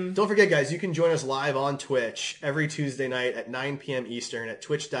 Jordan. Don't forget, guys, you can join us live on Twitch every Tuesday night at 9 p.m. Eastern at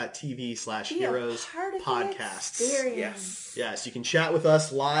twitch.tv/Heroes Podcasts. Yes, you can chat with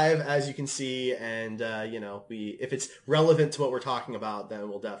us live, as you can see, and if it's relevant to what we're talking about, then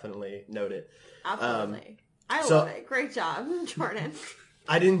we'll definitely note it. Absolutely. I love it. Great job, Jordan.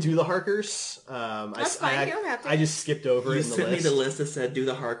 I didn't do the Harkers. That's fine. You don't have to. I just skipped over You it in the sent me list. the list that said do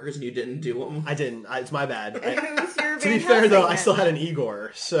the Harkers and you didn't do them. I didn't. It's my bad. Who's your To be Van fair, though, Helsing I still then? had an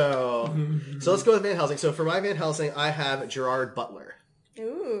Igor. So let's go with Van Helsing. So for my Van Helsing, I have Gerard Butler.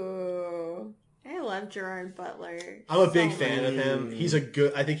 Ooh. I love Gerard Butler. I'm a big So fan much. of him.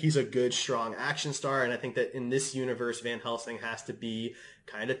 I think he's a good, strong action star, and I think that in this universe, Van Helsing has to be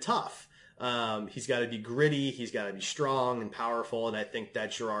kind of tough. He's got to be gritty, he's got to be strong and powerful, and I think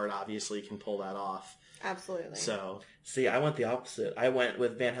that Gerard obviously can pull that off. Absolutely. So, See, I went the opposite. I went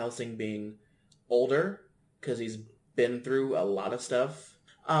with Van Helsing being older because he's been through a lot of stuff.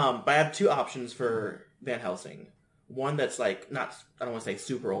 But I have two options for Van Helsing. One that's I don't want to say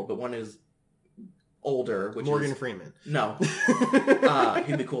super old, but one is older, which Morgan is Freeman. No.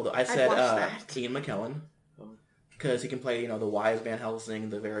 He'd be cool though. I said watch that. Ian McKellen. Because he can play, the wise Van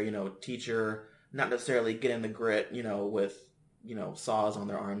Helsing, the very, teacher, not necessarily get in the grit, with, saws on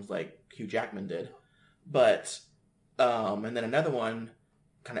their arms like Hugh Jackman did. But, and then another one,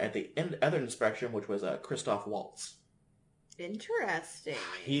 kind of at the other end spectrum, which was Christoph Waltz. Interesting.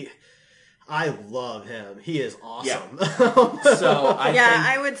 I love him. He is awesome. So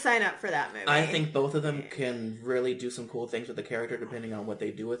I would sign up for that movie. I think both of them can really do some cool things with the character depending on what they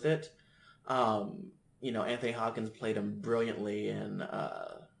do with it. Anthony Hopkins played him brilliantly in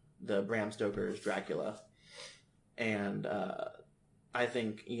the Bram Stoker's Dracula. And I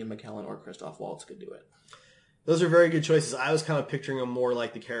think Ian McKellen or Christoph Waltz could do it. Those are very good choices. I was kind of picturing him more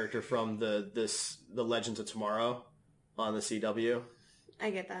like the character from the Legends of Tomorrow on the CW. I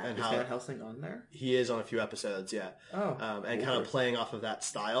get that. And Is how Van Helsing on there? he is on a few episodes, yeah. And kind of playing off of that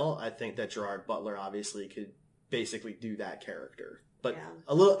style, I think that Gerard Butler obviously could basically do that character. But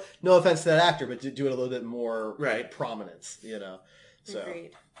a little, no offense to that actor, but do it a little bit more prominence, So,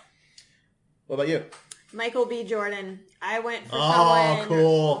 Agreed. What about you? Michael B. Jordan. I went for someone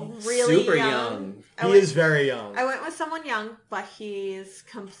cool. really Super young. young. He is very young. I went with someone young, but he's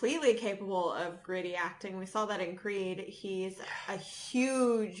completely capable of gritty acting. We saw that in Creed. He's a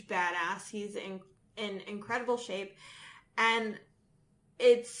huge badass. He's in incredible shape. And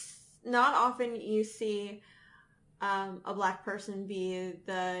it's not often you see a black person be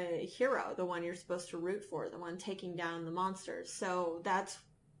the hero, the one you're supposed to root for, the one taking down the monsters. So that's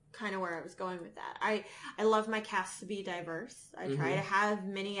kind of where I was going with that. I love my cast to be diverse. I try to have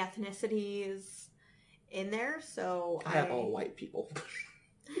many ethnicities in there. So I have all white people.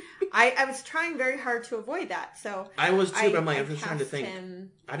 I was trying very hard to avoid that. So I was too, but I'm like, I'm just trying to think.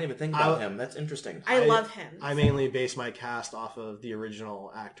 Him. I didn't even think about him. That's interesting. I love him. I mainly base my cast off of the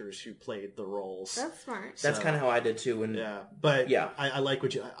original actors who played the roles. That's smart. That's kind of how I did too. And I like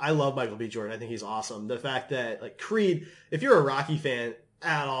what I love Michael B. Jordan. I think he's awesome. The fact that like Creed, if you're a Rocky fan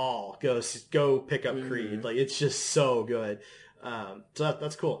at all, go pick up Creed. Like it's just so good. So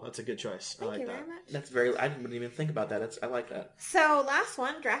that's cool. That's a good choice. Thank I like you that. very much. that's I didn't even think about that. I like that. So last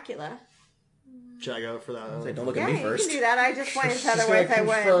one, Dracula. Should I go for that one? Don't look at me first. You can do that. I just went Just otherwise gonna I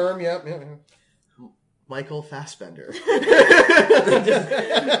would. confirm. Yep. Michael Fassbender. We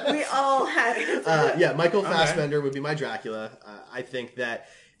all had it. Michael Fassbender would be my Dracula. I think that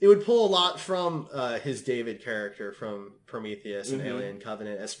it would pull a lot from his David character from Prometheus and Alien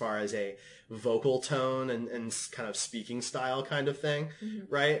Covenant as far as a vocal tone and kind of speaking style kind of thing,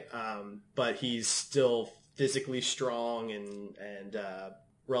 right? But he's still physically strong and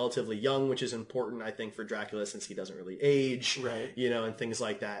relatively young, which is important, I think, for Dracula since he doesn't really age, right? And things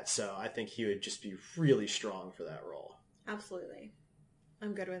like that. So I think he would just be really strong for that role. Absolutely.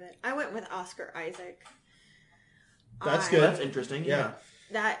 I'm good with it. I went with Oscar Isaac. That's good. That's interesting. Yeah.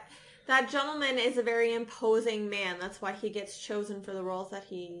 That gentleman is a very imposing man. That's why he gets chosen for the roles that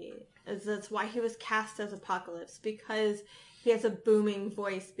he is. That's why he was cast as Apocalypse, because he has a booming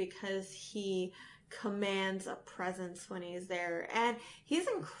voice, because he commands a presence when he's there, and he's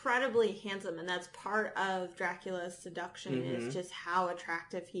incredibly handsome, and that's part of Dracula's seduction is just how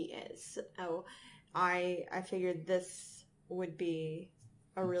attractive he is. So I figured this would be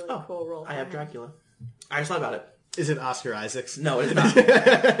a really cool role for I have him. Dracula. I just thought about it. Is it Oscar Isaacs? No, it's not.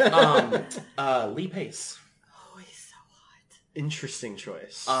 Lee Pace. Oh, he's so hot. Interesting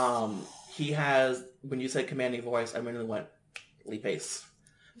choice. He has, when you said commanding voice, I immediately went Lee Pace.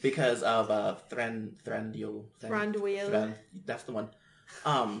 Because of Thranduil. Thranduil. That's the one.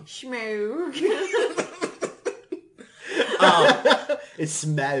 Schmoog. It's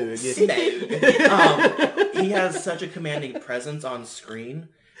Smaug. He has such a commanding presence on screen,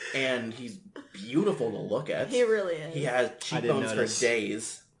 and he's beautiful to look at. He really is. He has cheekbones for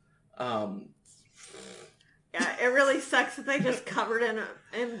days. Yeah, it really sucks that they just covered in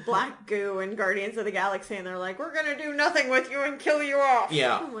black goo in Guardians of the Galaxy, and they're like, we're gonna do nothing with you and kill you off.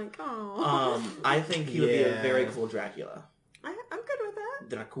 Yeah. I'm like, oh. I think he would be a very cool Dracula. I'm good with that.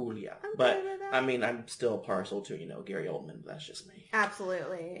 Dracula. I'm But, good with that. I mean, I'm still partial to, Gary Oldman. That's just me.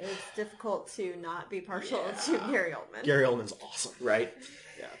 Absolutely. It's difficult to not be partial to Gary Oldman. Gary Oldman's awesome. Right?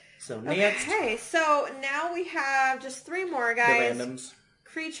 Yeah. So, next. Okay, so now we have just 3 more, guys. The randoms.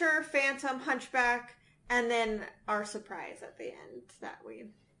 Creature, Phantom, Hunchback, and then our surprise at the end that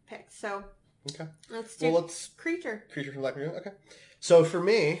we picked. So, Okay. let's do Creature. Creature from Black Lagoon? Okay. So for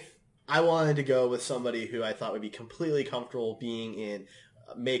me, I wanted to go with somebody who I thought would be completely comfortable being in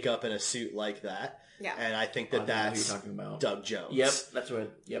makeup and a suit like that. Yeah. And I think I don't know who that's you're talking about. Doug Jones. Yep, that's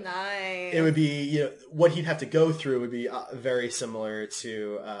what. Yep. Nice. It would be, what he'd have to go through would be very similar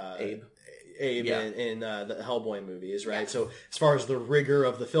to Abe Yeah. in the Hellboy movies, right? Yeah. So as far as the rigor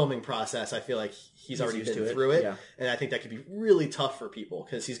of the filming process, I feel like he's already used been to it. through it. Yeah. And I think that could be really tough for people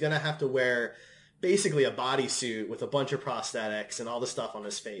because he's going to have to wear basically a bodysuit with a bunch of prosthetics and all the stuff on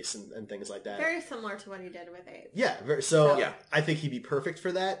his face and things like that. Very similar to what he did with Abe. Yeah. Yeah. I think he'd be perfect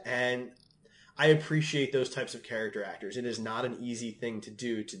for that. And I appreciate those types of character actors. It is not an easy thing to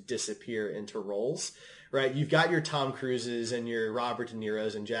do to disappear into roles, right? You've got your Tom Cruises and your Robert De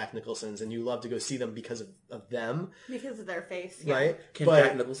Niro's and Jack Nicholson's, and you love to go see them because of them. Because of their face. Right? Can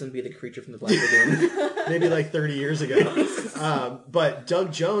Jack Nicholson be the creature from the Black Lagoon? Maybe like 30 years ago. But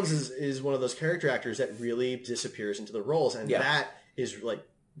Doug Jones is one of those character actors that really disappears into the roles, and that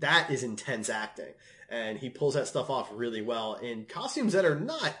is intense acting. And he pulls that stuff off really well in costumes that are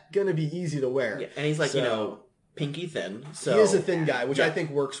not going to be easy to wear. Yeah, and he's like, pinky thin. So he is a thin guy, which I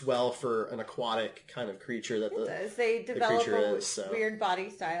think works well for an aquatic kind of creature that They develop creature a is, so. weird body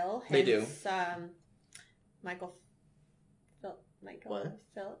style. They do. Michael Phelps.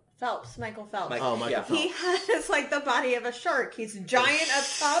 Michael Phelps. Oh, Michael Phelps. He has like the body of a shark. He's giant up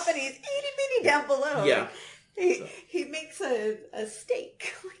top and he's itty bitty down below. Yeah. Like, He makes a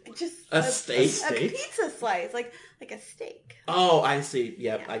steak, like just A steak? a pizza slice, like a steak. Oh, I see.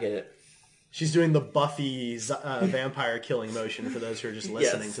 Yep, I get it. She's doing the Buffy vampire killing motion for those who are just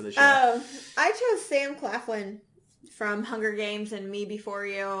listening to the show. I chose Sam Claflin from Hunger Games and Me Before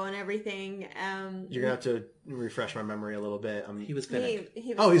You and everything. You're gonna have to refresh my memory a little bit. He was Finnick.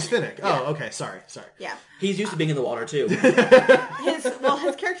 He was He's Finnick. Yeah. Oh, okay. Sorry. Yeah. He's used to being in the water too. His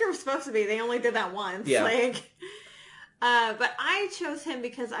character was supposed to be. They only did that once. Yeah. But I chose him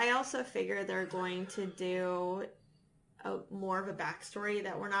because I also figure they're going to do more of a backstory,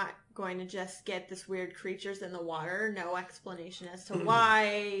 that we're not going to just get this weird creatures in the water, no explanation as to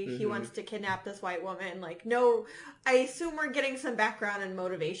why he wants to kidnap this white woman. Like, no, I assume we're getting some background and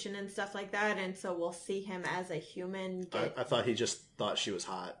motivation and stuff like that, and so we'll see him as a human. I thought he just thought she was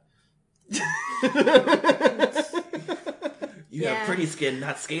hot. You have pretty skin,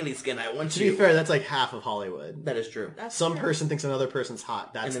 not scaly skin. I want To you. be fair, that's like half of Hollywood. That is true. That's Some true. person thinks another person's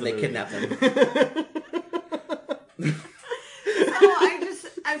hot. That's And the then they movie. kidnap them.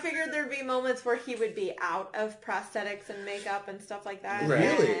 I figured there'd be moments where he would be out of prosthetics and makeup and stuff like that. Right.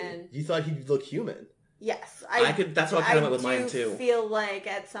 Really? And You thought he'd look human? yes, that's what I kinda went with mine, too. I feel like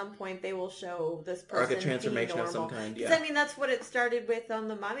at some point they will show this Or like person a transformation being of some normal. kind, 'Cause, yeah. I mean, that's what it started with on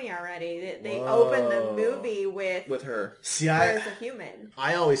The Mummy already. They Whoa. opened the movie with her. See, her as a human.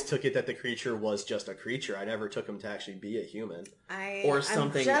 I always took it that the creature was just a creature. I never took him to actually be a human. Or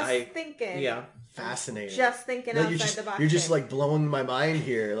something. I'm just thinking. Yeah. Fascinating. Just thinking No, outside the box. You're just here. like blowing my mind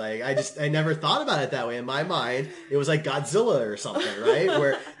here. Like I never thought about it that way. In my mind, it was like Godzilla or something, right?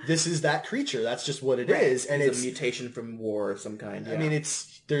 Where this is that creature. That's just what it is, and It's it's a mutation from war of some kind. I mean,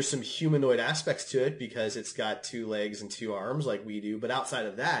 there's some humanoid aspects to it because it's got 2 legs and 2 arms like we do, but outside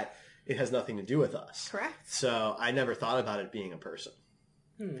of that, it has nothing to do with us. Correct. So I never thought about it being a person.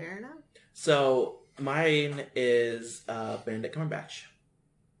 Fair enough. So mine is Benedict Cumberbatch.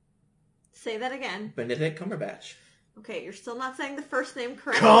 Say that again. Benedict Cumberbatch. Okay, you're still not saying the first name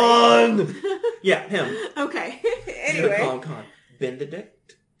correctly. Con! Yeah, him. Okay. You're gonna call Anyway. him Con.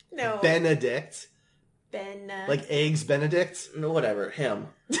 Benedict? No. Benedict. Ben. Like eggs Benedict? No, whatever. Him.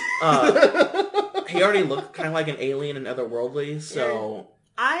 He already looked kind of like an alien and otherworldly, so...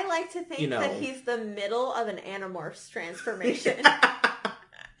 I like to think You know. that he's the middle of an Animorphs transformation.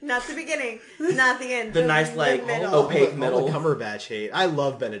 Not the beginning, not the end. The nice, like, middle. opaque All middle. the Cumberbatch hate. I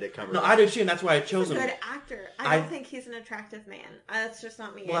love Benedict Cumberbatch. No, I do too, and that's why I chose He's a him. good actor. I don't think he's an attractive man. That's just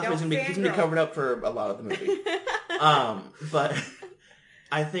not me. Well, I that's why don't he's gonna be fangirl. covered up for a lot of the movie. But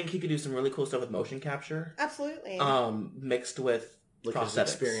I think he could do some really cool stuff with motion capture. Absolutely. Mixed with Look at his prosthetics.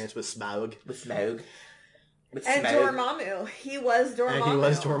 experience with Smaug. With Smaug. With and Smaug. Dormammu. He was Dormammu. And he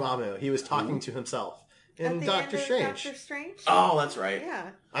was Dormammu. He was talking to himself. At In the Doctor end of Strange. Doctor Strange? Oh, that's right. Yeah.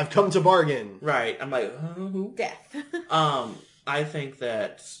 I've come to bargain. Right. I'm like, who? Death. I think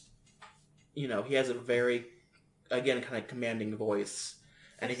that, he has a very, again, kind of commanding voice.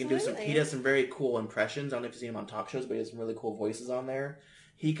 And Absolutely. he does some very cool impressions. I don't know if you've seen him on talk shows, but he has some really cool voices on there.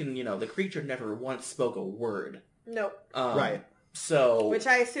 He can, the creature never once spoke a word. Nope. Right. So, Which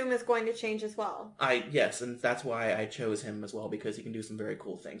I assume is going to change as well. yes, and that's why I chose him as well, because he can do some very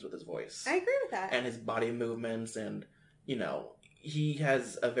cool things with his voice. I agree with that. And his body movements, and, he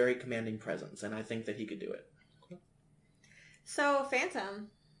has a very commanding presence, and I think that he could do it. So, Phantom.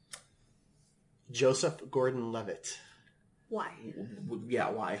 Joseph Gordon-Levitt. Why? Yeah,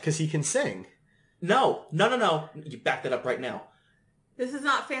 why? Because he can sing. No. You back that up right now. This is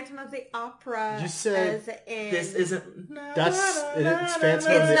not Phantom of the Opera. You said as in... This isn't... It's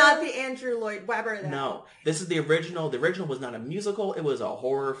Phantom It's not the Andrew Lloyd Webber, though. No. This is the original. The original was not a musical. It was a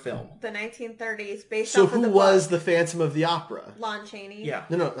horror film. The 1930s, based So off of who the was book. the Phantom of the Opera? Lon Chaney. Yeah.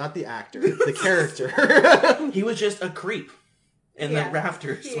 No, not the actor. The character. He was just a creep in Yeah. the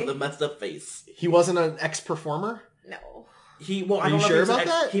rafters with a messed up face. He wasn't an ex-performer? No. I Are don't you know if sure he was about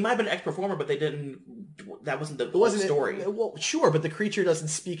that? He might have been an ex-performer, but they didn't... That wasn't the It wasn't story. Well, sure, but the creature doesn't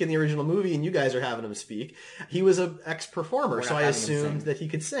speak in the original movie, and you guys are having him speak. He was an ex-performer, We're so not I having him assumed sing. that he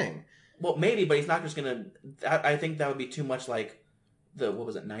could sing. Well, maybe, but he's not just gonna... I think that would be too much like the,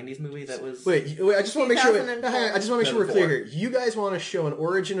 90s movie that was... Wait, I just want to make sure. 2004. I just want to make sure we're clear 2004. here. You guys want to show an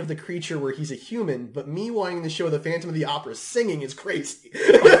origin of the creature where he's a human, but me wanting to show the Phantom of the Opera singing is crazy.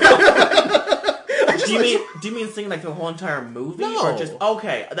 Do you mean singing like the whole entire movie? No. Or just...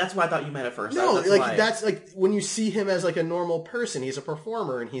 Okay, that's what I thought you meant at first. No, That's like why- that's like when you see him as like a normal person, he's a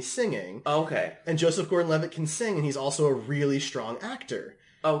performer and he's singing. Okay. And Joseph Gordon-Levitt can sing, and he's also a really strong actor.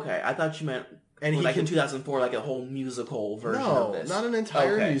 Okay, I thought you meant... And he like can- in 2004, like a whole musical version of No, this. not an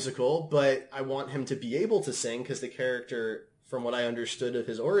entire Okay. musical, but I want him to be able to sing because the character from what I understood of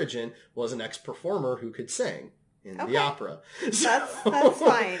his origin, was an ex-performer who could sing in the opera. That's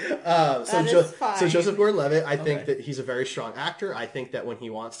fine. So Joseph Gordon-Levitt, I think that he's a very strong actor. I think that when he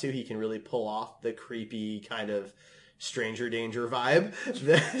wants to, he can really pull off the creepy kind of stranger danger vibe.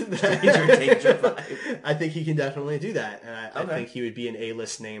 Stranger danger vibe. I think he can definitely do that. And I think he would be an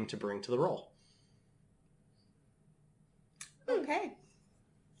A-list name to bring to the role. Okay.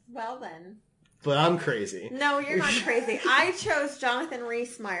 Well then. But I'm crazy. No, you're not crazy. I chose Jonathan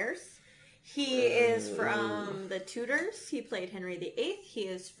Rhys-Meyers. He is from The Tudors. He played Henry VIII. He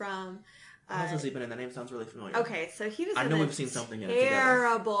is from... How else has he been in? That name sounds really familiar. Okay, so he was I in know the we've seen something in it together.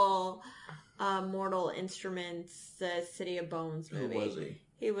 terrible Mortal Instruments, the City of Bones movie. Who was he?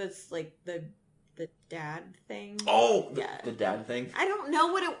 He was like the dad thing. Oh, yeah. The dad thing? I don't know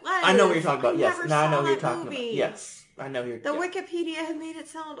what it was. I know what you're talking about. Yes, never now I know saw what you're that talking movie. about. Yes, I know you're... The Wikipedia had made it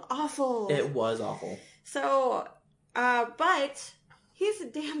sound awful. It was awful. So, but... he's a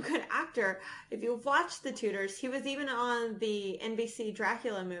damn good actor. If you've watched The Tudors, he was even on the NBC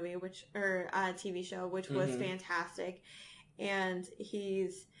Dracula movie, TV show, which was fantastic. And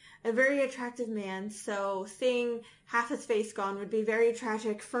he's a very attractive man, so seeing half his face gone would be very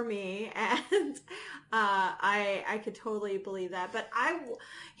tragic for me. And I could totally believe that. But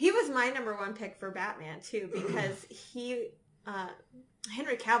he was my number one pick for Batman too, because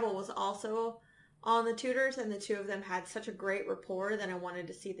Henry Cavill was also on The Tudors, and the two of them had such a great rapport that I wanted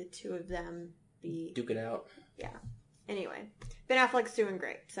to see the two of them duke it out. Yeah. Anyway, Ben Affleck's doing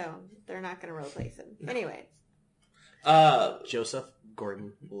great, so they're not going to replace him. Anyway. Joseph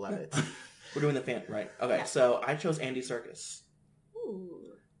Gordon-Levitt. We're doing the fan, right? Okay, So I chose Andy Serkis.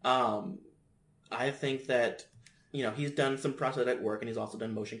 Ooh. I think that, he's done some prosthetic work, and he's also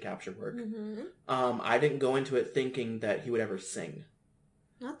done motion capture work. Mm-hmm. I didn't go into it thinking that he would ever sing.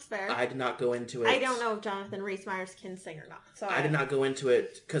 That's fair. I did not go into it. I don't know if Jonathan Rhys-Meyers can sing or not. So I did not go into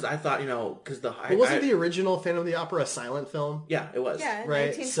it because I thought, because the... wasn't the original Phantom of the Opera a silent film? Yeah, it was. Yeah,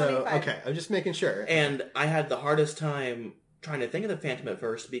 right. 1925. So, okay, I'm just making sure. And I had the hardest time trying to think of the Phantom at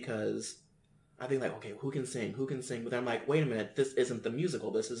first because I think like, okay, who can sing? Who can sing? But then I'm like, wait a minute, this isn't the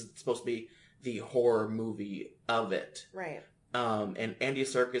musical. This is supposed to be the horror movie of it. Right. And Andy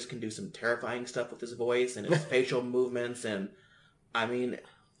Serkis can do some terrifying stuff with his voice and his facial movements. And I mean,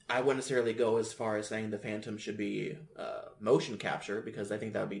 I wouldn't necessarily go as far as saying the Phantom should be motion capture because I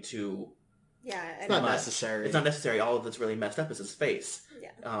think that would be too... Yeah. It's not necessary. It's not necessary. All that's really messed up is his face.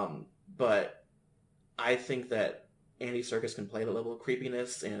 Yeah. But I think that Andy Serkis can play the level of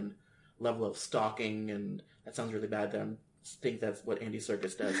creepiness and level of stalking, and that sounds really bad. I think that's what Andy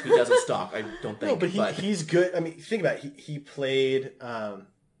Serkis does. He doesn't stalk, I don't think. No, but he's good. I mean, think about it. He played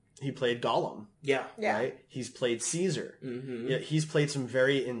Gollum. Yeah. Right? He's played Caesar. Mm-hmm. Yeah, he's played some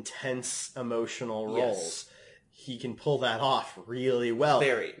very intense emotional roles. Yes. He can pull that off really well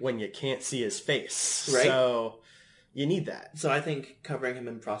Very. when you can't see his face. Right. So you need that. So I think covering him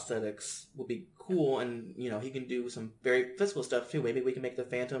in prosthetics will be cool, and he can do some very physical stuff too. Maybe we can make the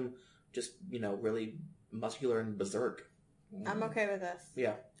Phantom just really muscular and berserk. I'm okay with this.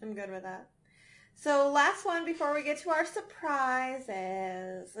 Yeah. I'm good with that. So last one before we get to our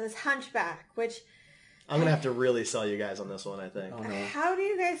surprises is Hunchback, which... I'm going to have to really sell you guys on this one, I think. Oh, no. How do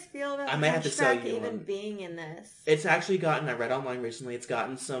you guys feel about I might have to sell Hunchback you even one. being in this? It's actually gotten, I read online recently, it's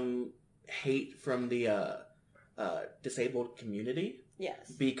gotten some hate from the disabled community.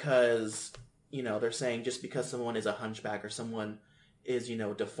 Yes. Because, they're saying just because someone is a hunchback or someone is,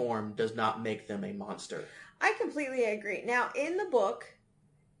 deformed does not make them a monster. I completely agree. Now, in the book,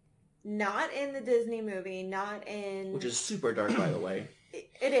 not in the Disney movie, not in... Which is super dark, by the way.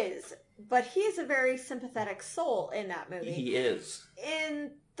 It is. But he's a very sympathetic soul in that movie. He is. In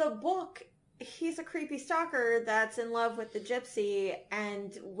the book, he's a creepy stalker that's in love with the gypsy,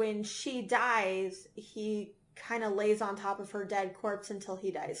 and when she dies, he kind of lays on top of her dead corpse until he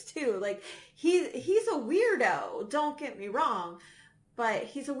dies too. Like, he's a weirdo, don't get me wrong. But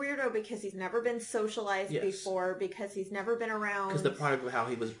he's a weirdo because he's never been socialized before, because he's never been around. Because the product of how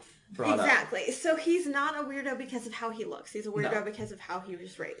he was brought up. Exactly. So he's not a weirdo because of how he looks. He's a weirdo because of how he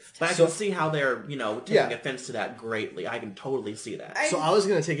was raised. But I can see how they're, taking offense to that greatly. I can totally see that. So I was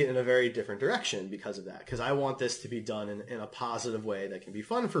going to take it in a very different direction because of that. Because I want this to be done in a positive way that can be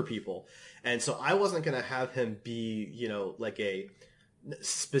fun for people. And so I wasn't going to have him be,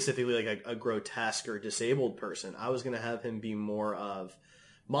 specifically like a grotesque or disabled person. I was going to have him be more of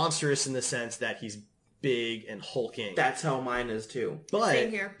monstrous in the sense that he's big and hulking. That's how mine is too. But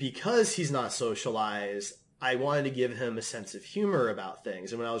Same here. because he's not socialized, I wanted to give him a sense of humor about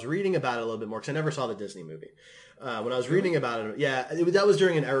things. And when I was reading about it a little bit more, because I never saw the Disney movie. When I was reading about it, that was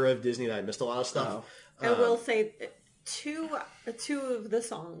during an era of Disney that I missed a lot of stuff. I will say two of the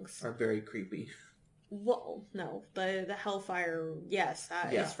songs. Are very creepy. Well, no, the Hellfire, yes,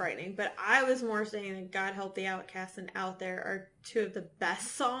 that Yeah. is frightening. But I was more saying that God Help the Outcast and Out There are two of the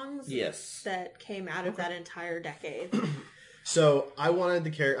best songs Yes. that came out of that entire decade. So I wanted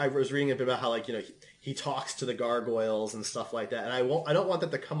I was reading a bit about how, like, he talks to the gargoyles and stuff like that, and I don't want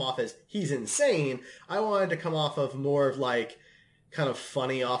that to come off as he's insane. I wanted to come off of more of like kind of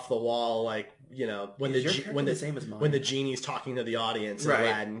funny, off the wall, like, when Is your character the same as mine? when the genie's talking to the audience in Right.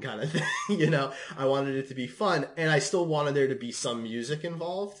 Aladdin kind of thing. I wanted it to be fun, and I still wanted there to be some music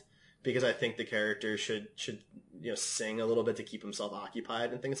involved because I think the character should sing a little bit to keep himself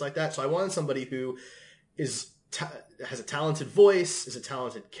occupied and things like that. So I wanted somebody who is has a talented voice, is a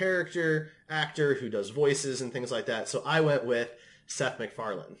talented actor who does voices and things like that. So I went with Seth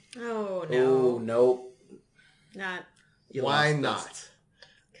MacFarlane. Oh, no. Oh, nope. Not. You Why lost not? this.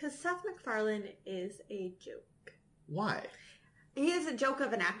 Because Seth MacFarlane is a joke. Why? He is a joke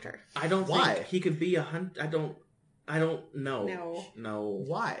of an actor. I don't Why? think he could be a hunt. I don't know. No.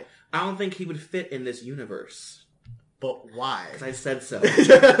 Why? I don't think he would fit in this universe. But why? Because I said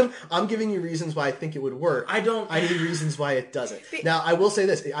so. I'm giving you reasons why I think it would work. I need reasons why it doesn't. Now, I will say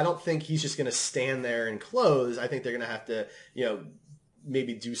this. I don't think he's just going to stand there and close. I think they're going to have to,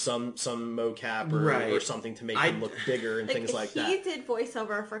 maybe do some mocap or something to make him look bigger and things like that. He did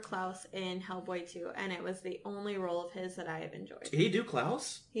voiceover for Klaus in Hellboy 2, and it was the only role of his that I have enjoyed. Did he do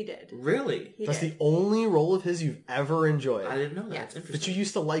Klaus? He did. Really? He That's did. the only role of his you've ever enjoyed. I didn't know that. Yes. It's interesting. But you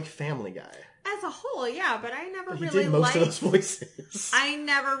used to like Family Guy. As a whole, yeah, but I never He really did most liked... of those voices. I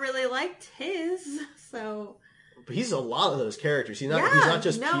never really liked his, so... But he's a lot of those characters. He's not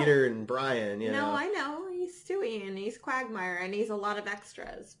just no. Peter and Brian, No, I know. He's Stewie and he's Quagmire and he's a lot of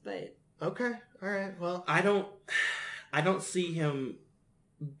extras, but... Okay, alright, well... I don't see him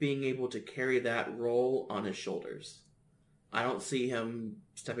being able to carry that role on his shoulders. I don't see him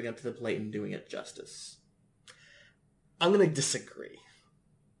stepping up to the plate and doing it justice. I'm going to disagree.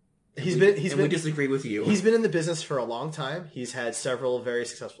 We disagree with you. He's been in the business for a long time. He's had several very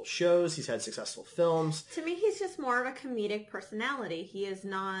successful shows. He's had successful films. To me, he's just more of a comedic personality. He is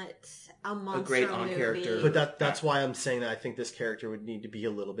not a monster great movie. on-character. But that's why I'm saying that I think this character would need to be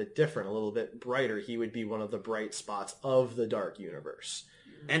a little bit different, a little bit brighter. He would be one of the bright spots of the dark universe.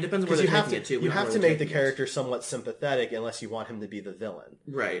 And it depends on where they're taking it, too. You have to make the character somewhat sympathetic unless you want him to be the villain.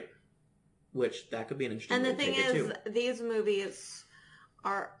 Right. Which, that could be an interesting And the way to thing take it, is, too. these movies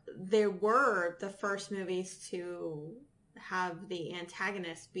were the first movies to have the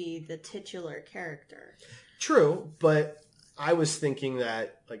antagonist be the titular character. True, but I was thinking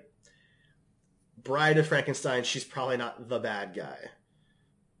that, like, Bride of Frankenstein, she's probably not the bad guy.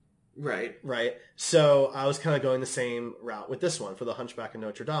 Right? So I was kind of going the same route with this one for the Hunchback of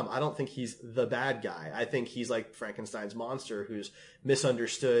Notre Dame. I don't think he's the bad guy. I think he's like Frankenstein's monster who's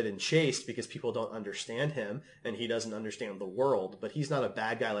misunderstood and chased because people don't understand him and he doesn't understand the world. But he's not a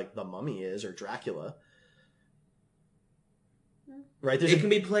bad guy like the Mummy is or Dracula. Right? It can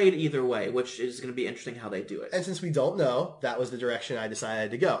be played either way, which is going to be interesting how they do it. And since we don't know, that was the direction I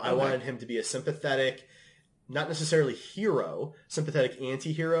decided to go. I wanted him to be a sympathetic, not necessarily hero, sympathetic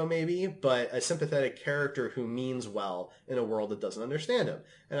anti-hero maybe, but a sympathetic character who means well in a world that doesn't understand him.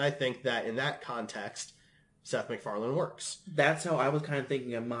 And I think that in that context, Seth MacFarlane works. That's how I was kind of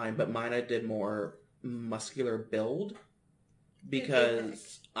thinking of mine, but mine I did more muscular build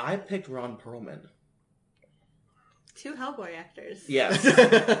because I picked Ron Perlman. Two Hellboy actors. Yes.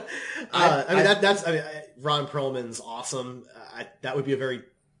 Ron Perlman's awesome. That would be a very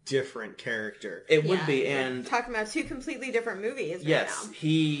different character. It would be, and talking about two completely different movies right yes, now.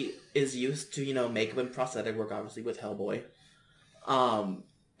 he is used to, makeup and prosthetic work, obviously, with Hellboy.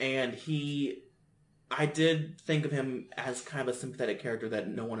 And I did think of him as kind of a sympathetic character that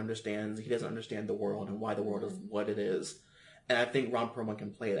no one understands. He doesn't understand the world and why the world is what it is. And I think Ron Perlman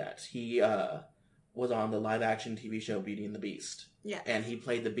can play that. He was on the live-action TV show Beauty and the Beast. Yes. And he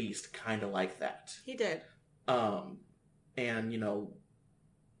played the Beast kind of like that. He did. And,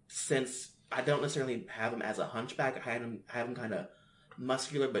 since I don't necessarily have him as a hunchback, I have him kind of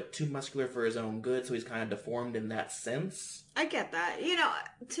muscular, but too muscular for his own good, so he's kind of deformed in that sense. I get that.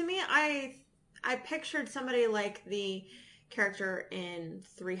 To me, I pictured somebody like the character in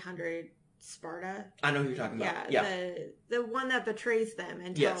 300 Sparta. I know who you're talking about. Yeah. The one that betrays them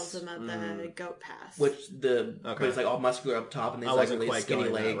and tells them of the goat pass. But it's like all muscular up top and these like really skinny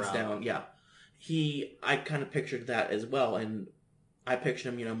legs down. Yeah. I kind of pictured that as well, and I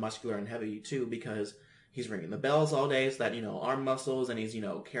pictured him, muscular and heavy too, because he's ringing the bells all day, so that, arm muscles, and he's,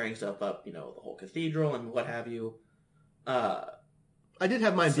 carrying stuff up, the whole cathedral and what have you. I I did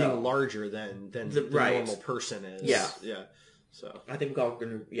have mine So- being larger than the right. normal person is. Yeah. Yeah. So I think we're all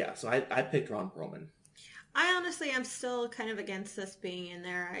gonna. Yeah. So I picked Ron Perlman. I honestly am still kind of against this being in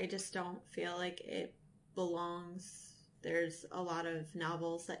there. I just don't feel like it belongs. There's a lot of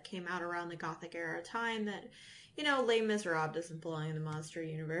novels that came out around the Gothic era time that, you know, Les Miserables doesn't belong in the monster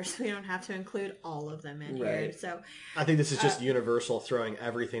universe. We don't have to include all of them in here. Right. So I think this is just Universal throwing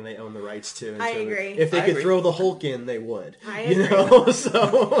everything they own the rights to. I into it. agree. If they I could agree. throw the Hulk in, they would. I You agree. know,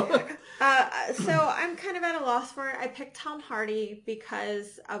 so so I'm kind of at a loss for it. I picked Tom Hardy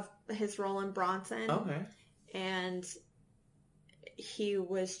because of his role in Bronson. Okay. And he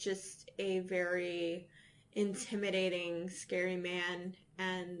was just a very intimidating, scary man.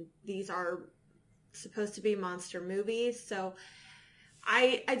 And these are supposed to be monster movies, so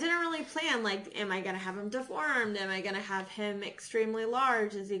I didn't really plan, like, am I going to have him deformed? Am I going to have him extremely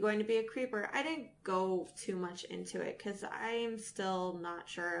large? Is he going to be a creeper? I didn't go too much into it because I'm still not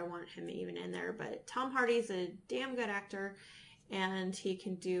sure I want him even in there. But Tom Hardy's a damn good actor, and he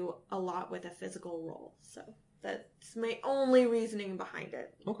can do a lot with a physical role. So that's my only reasoning behind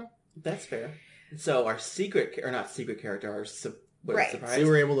it. okay. That's fair. So our secret, or not secret character, our Right. surprise. So you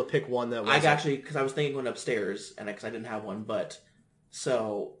were able to pick one that was I actually, because I was thinking going upstairs, and because I didn't have one, but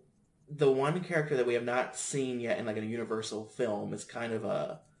so the one character that we have not seen yet in like a Universal film is kind of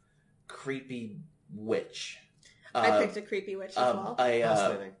a creepy witch. I picked a creepy witch as well.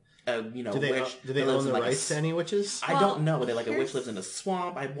 fascinating. You know, Do they witch. do they that lives own in, the like, rights to any witches? I don't know. Well, They like a witch here's- lives in a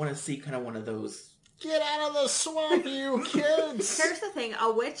swamp. I want to see kind of one of those. Get out of the swamp, you kids! Here's the thing: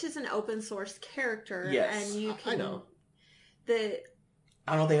 a witch is an open source character, Yes. and you I can. know.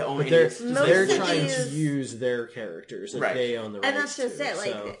 I don't know if they own But any they're specific trying witches. to use their characters that Right. they own the rights And that's just to, it.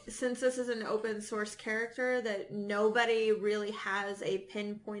 Like, so- since this is an open source character that nobody really has a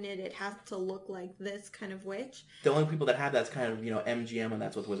pinpointed, it has to look like this kind of witch. The only people that have that's kind of, you know, MGM, and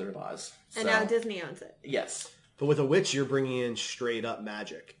that's with Wizard of Oz. And So, now Disney owns it. yes, But with a witch, you're bringing in straight up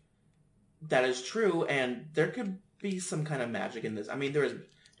magic. that is true, and there could be some kind of magic in this. I mean, there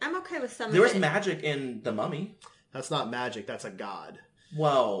I'm okay with some was of it. magic in The Mummy. That's not magic. That's a god.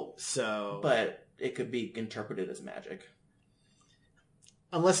 Well, So, but it could be interpreted as magic.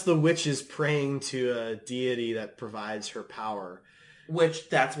 unless the witch is praying to a deity that provides her power, Which,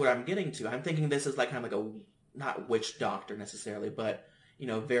 that's what I'm getting to. I'm thinking this is like kind of like a, not witch doctor necessarily, but, you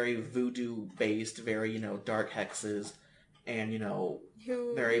know, very voodoo-based, very, you know, dark hexes, and, you know,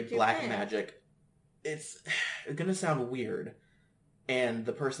 Who very did you black pick? magic. It's going to sound weird. And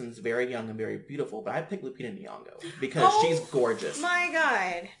the person's very young and very beautiful, but I picked Lupita Nyong'o because Oh, she's gorgeous. My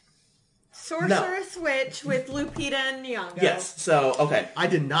God. Sorceress Witch with Lupita Nyong'o. Yes, so, okay. I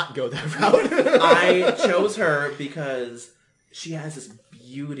did not go that route. I chose her because she has this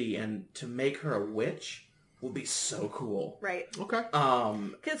beauty, and to make her a witch would be so cool. Right. Okay.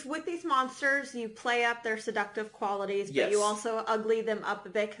 Because with these monsters, you play up their seductive qualities, but Yes. you also ugly them up a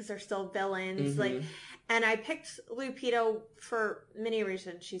bit because they're still villains. Like, and I picked Lupita for many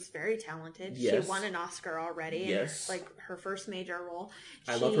reasons. She's very talented. Yes. She won an Oscar already. Yes. And, like, her first major role.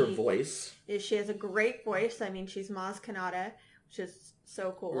 I love her voice. She has a great voice. I mean, she's Maz Kanata, which is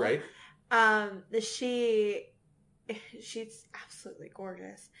so cool. Right? She's absolutely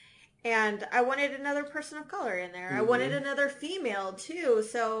gorgeous. And I wanted another person of color in there. I wanted another female too.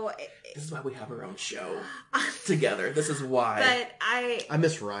 So, This is why we have our own show together. This is why. but I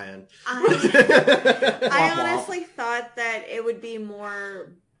miss Ryan. I honestly thought that it would be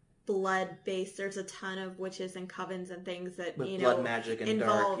more blood based. There's a ton of witches and covens and things that With you blood know magic and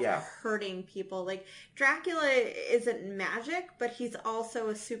involve dark, yeah. hurting people. Like Dracula isn't magic, but he's also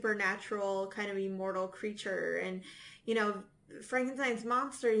a supernatural kind of immortal creature. And you know, Frankenstein's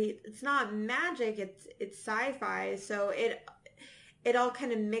monster, it's not magic, it's sci-fi. So it all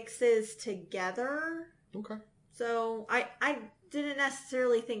kind of mixes together. Okay. So I didn't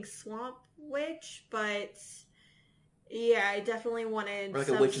necessarily think Swamp Witch, but yeah, I definitely wanted Or like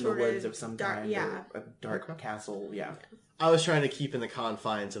some a witch in the sort woods of some dark, kind. yeah. Or a dark castle, yeah. I was trying to keep in the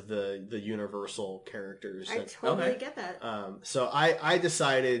confines of the Universal characters. I totally get that. So I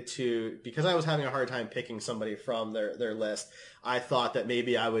decided to, because I was having a hard time picking somebody from their list, I thought that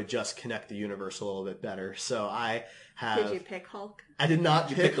maybe I would just connect the Universe a little bit better. So I have... Did you pick Hulk? I did not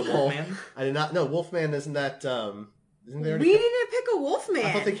You pick picked the Hulk. Wolfman? I did not... No, Wolfman isn't that... Isn't there? We didn't pick a Wolfman.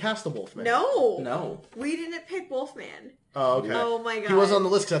 I thought they cast the Wolfman. No. We didn't pick Wolfman. Oh, okay. Oh my god. He was on the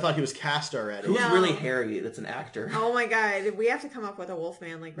list because I thought he was cast already. Who's No. really hairy that's an actor? Oh my god. We have to come up with a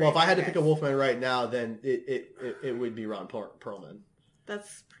Wolfman like Well, if I had to now, pick a guys. Wolfman right now, then it would be Ron Perlman.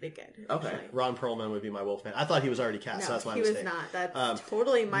 That's pretty good. Okay. actually. Ron Perlman would be my Wolfman. I thought he was already cast, so that's my he mistake. was not. That's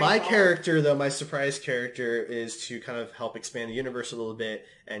totally my My fault. character, though, my surprise character, is to kind of help expand the universe a little bit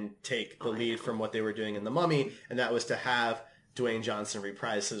and take the lead from what they were doing in The Mummy, and that was to have Dwayne Johnson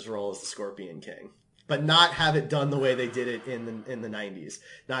reprise his role as the Scorpion King. But not have it done the way they did it in the 90s.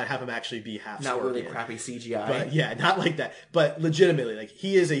 Not have him actually be half Not Scorpion. really crappy CGI. But yeah, not like that. But legitimately, like,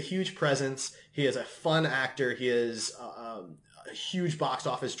 he is a huge presence. He is a fun actor. He is a huge box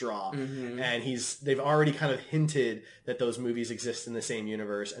office draw. And they've already kind of hinted that those movies exist in the same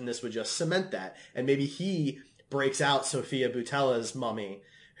universe, and this would just cement that. And maybe he breaks out Sophia Boutella's Mummy,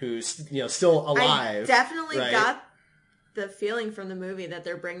 who's, still alive. I definitely right? got the feeling from the movie that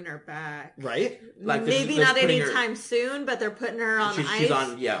they're bringing her back. Right? Like Maybe they're not putting her- anytime soon, but they're putting her on ice. She's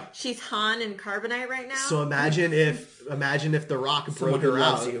on, yeah. She's Han and Carbonite right now. So imagine if The Rock Someone broke who her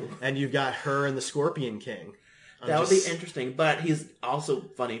loves out, you. and you've got her and the Scorpion King. That would be interesting. But he's also,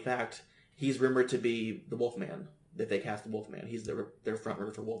 funny fact, he's rumored to be the Wolfman. If they cast the Wolfman, he's their front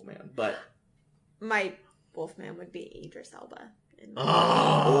runner for Wolfman. But my Wolfman would be Idris Elba.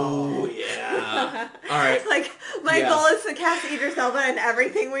 Oh, yeah. All right. Like, my goal is to cast Idris Elba in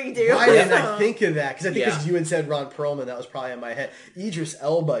everything we do. Why didn't I think of that? Because I think Yeah. because you had said Ron Perlman, that was probably in my head. Idris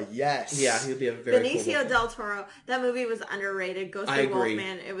Elba, yes. Yeah, he'd be a very cool Benicio Wolfman. del Toro. That movie was underrated. Go I see agree.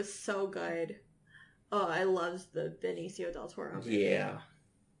 Wolfman. It was so good. Oh, I loved the Benicio del Toro movie. Yeah.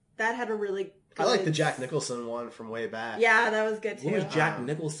 That had a really good... I like the Jack Nicholson one from way back. Yeah, that was good too. What was Jack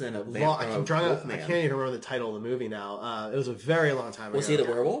Nicholson of I Wolfman? can't even remember the title of the movie now. It was a very long time ago. Was he the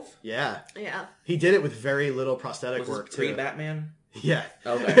werewolf? Yeah. Yeah. He did it with very little prosthetic Was work this too. pre-Batman? Yeah.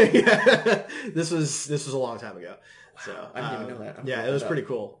 Okay. Yeah. This was a long time ago. So I didn't even know that. I'm yeah, gonna it was look it pretty up.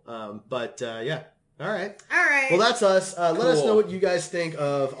 cool. But yeah. All right. All right. Well, that's us. Let us Cool. know what you guys think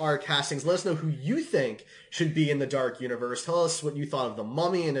of our castings. Let us know who you think should be in the Dark Universe. Tell us what you thought of The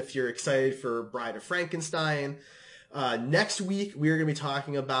Mummy and if you're excited for Bride of Frankenstein. Next week, we are going to be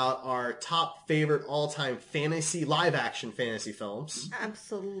talking about our top favorite all-time live-action fantasy films.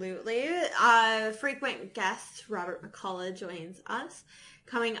 Absolutely. Frequent guest Robert McCullough joins us.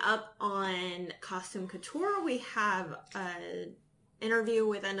 Coming up on Costume Couture, we have an interview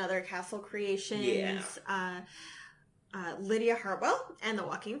with Another Castle Creations, Lydia Hartwell, and the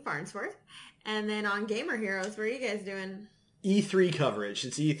Joaquin Farnsworth. And then on Gamer Heroes, what are you guys doing? E3 coverage.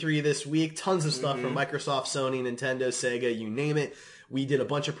 It's E3 this week. Tons of stuff from Microsoft, Sony, Nintendo, Sega, you name it. We did a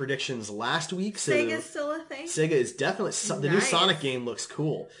bunch of predictions last week. So Sega's still a thing? Sega is definitely... The new Nice. Sonic game looks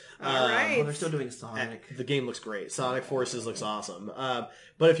cool. All right. Oh, they're still doing Sonic. The game looks great. Sonic Forces looks awesome.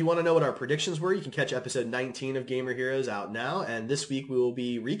 But if you want to know what our predictions were, you can catch episode 19 of Gamer Heroes out now. And this week we will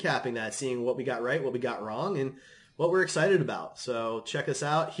be recapping that, seeing what we got right, what we got wrong, and what we're excited about. So check us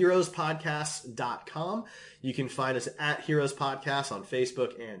out, heroespodcast.com. You can find us at Heroes Podcast on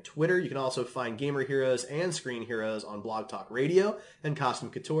Facebook and Twitter. You can also find Gamer Heroes and Screen Heroes on Blog Talk Radio and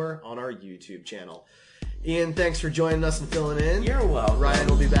Costume Couture on our YouTube channel. Ian, thanks for joining us and filling in. You're welcome. Ryan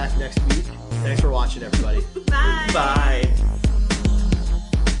will be back next week. Thanks for watching, everybody. Bye. Bye.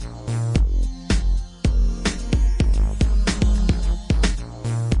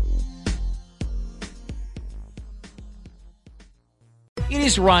 It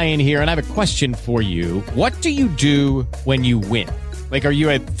is Ryan here, and I have a question for you. What do you do when you win? Like, are you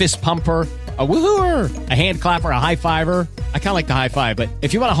a fist pumper, a woohooer, a hand clapper, a high fiver? I kind of like the high five, but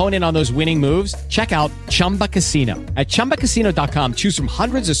if you want to hone in on those winning moves, check out Chumba Casino. At ChumbaCasino.com, choose from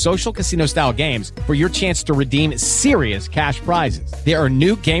hundreds of social casino-style games for your chance to redeem serious cash prizes. There are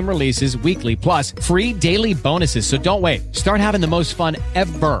new game releases weekly, plus free daily bonuses. So don't wait. Start having the most fun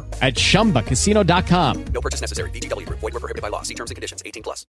ever at ChumbaCasino.com. No purchase necessary. VGW Group. Void where prohibited by law. See terms and conditions. 18+.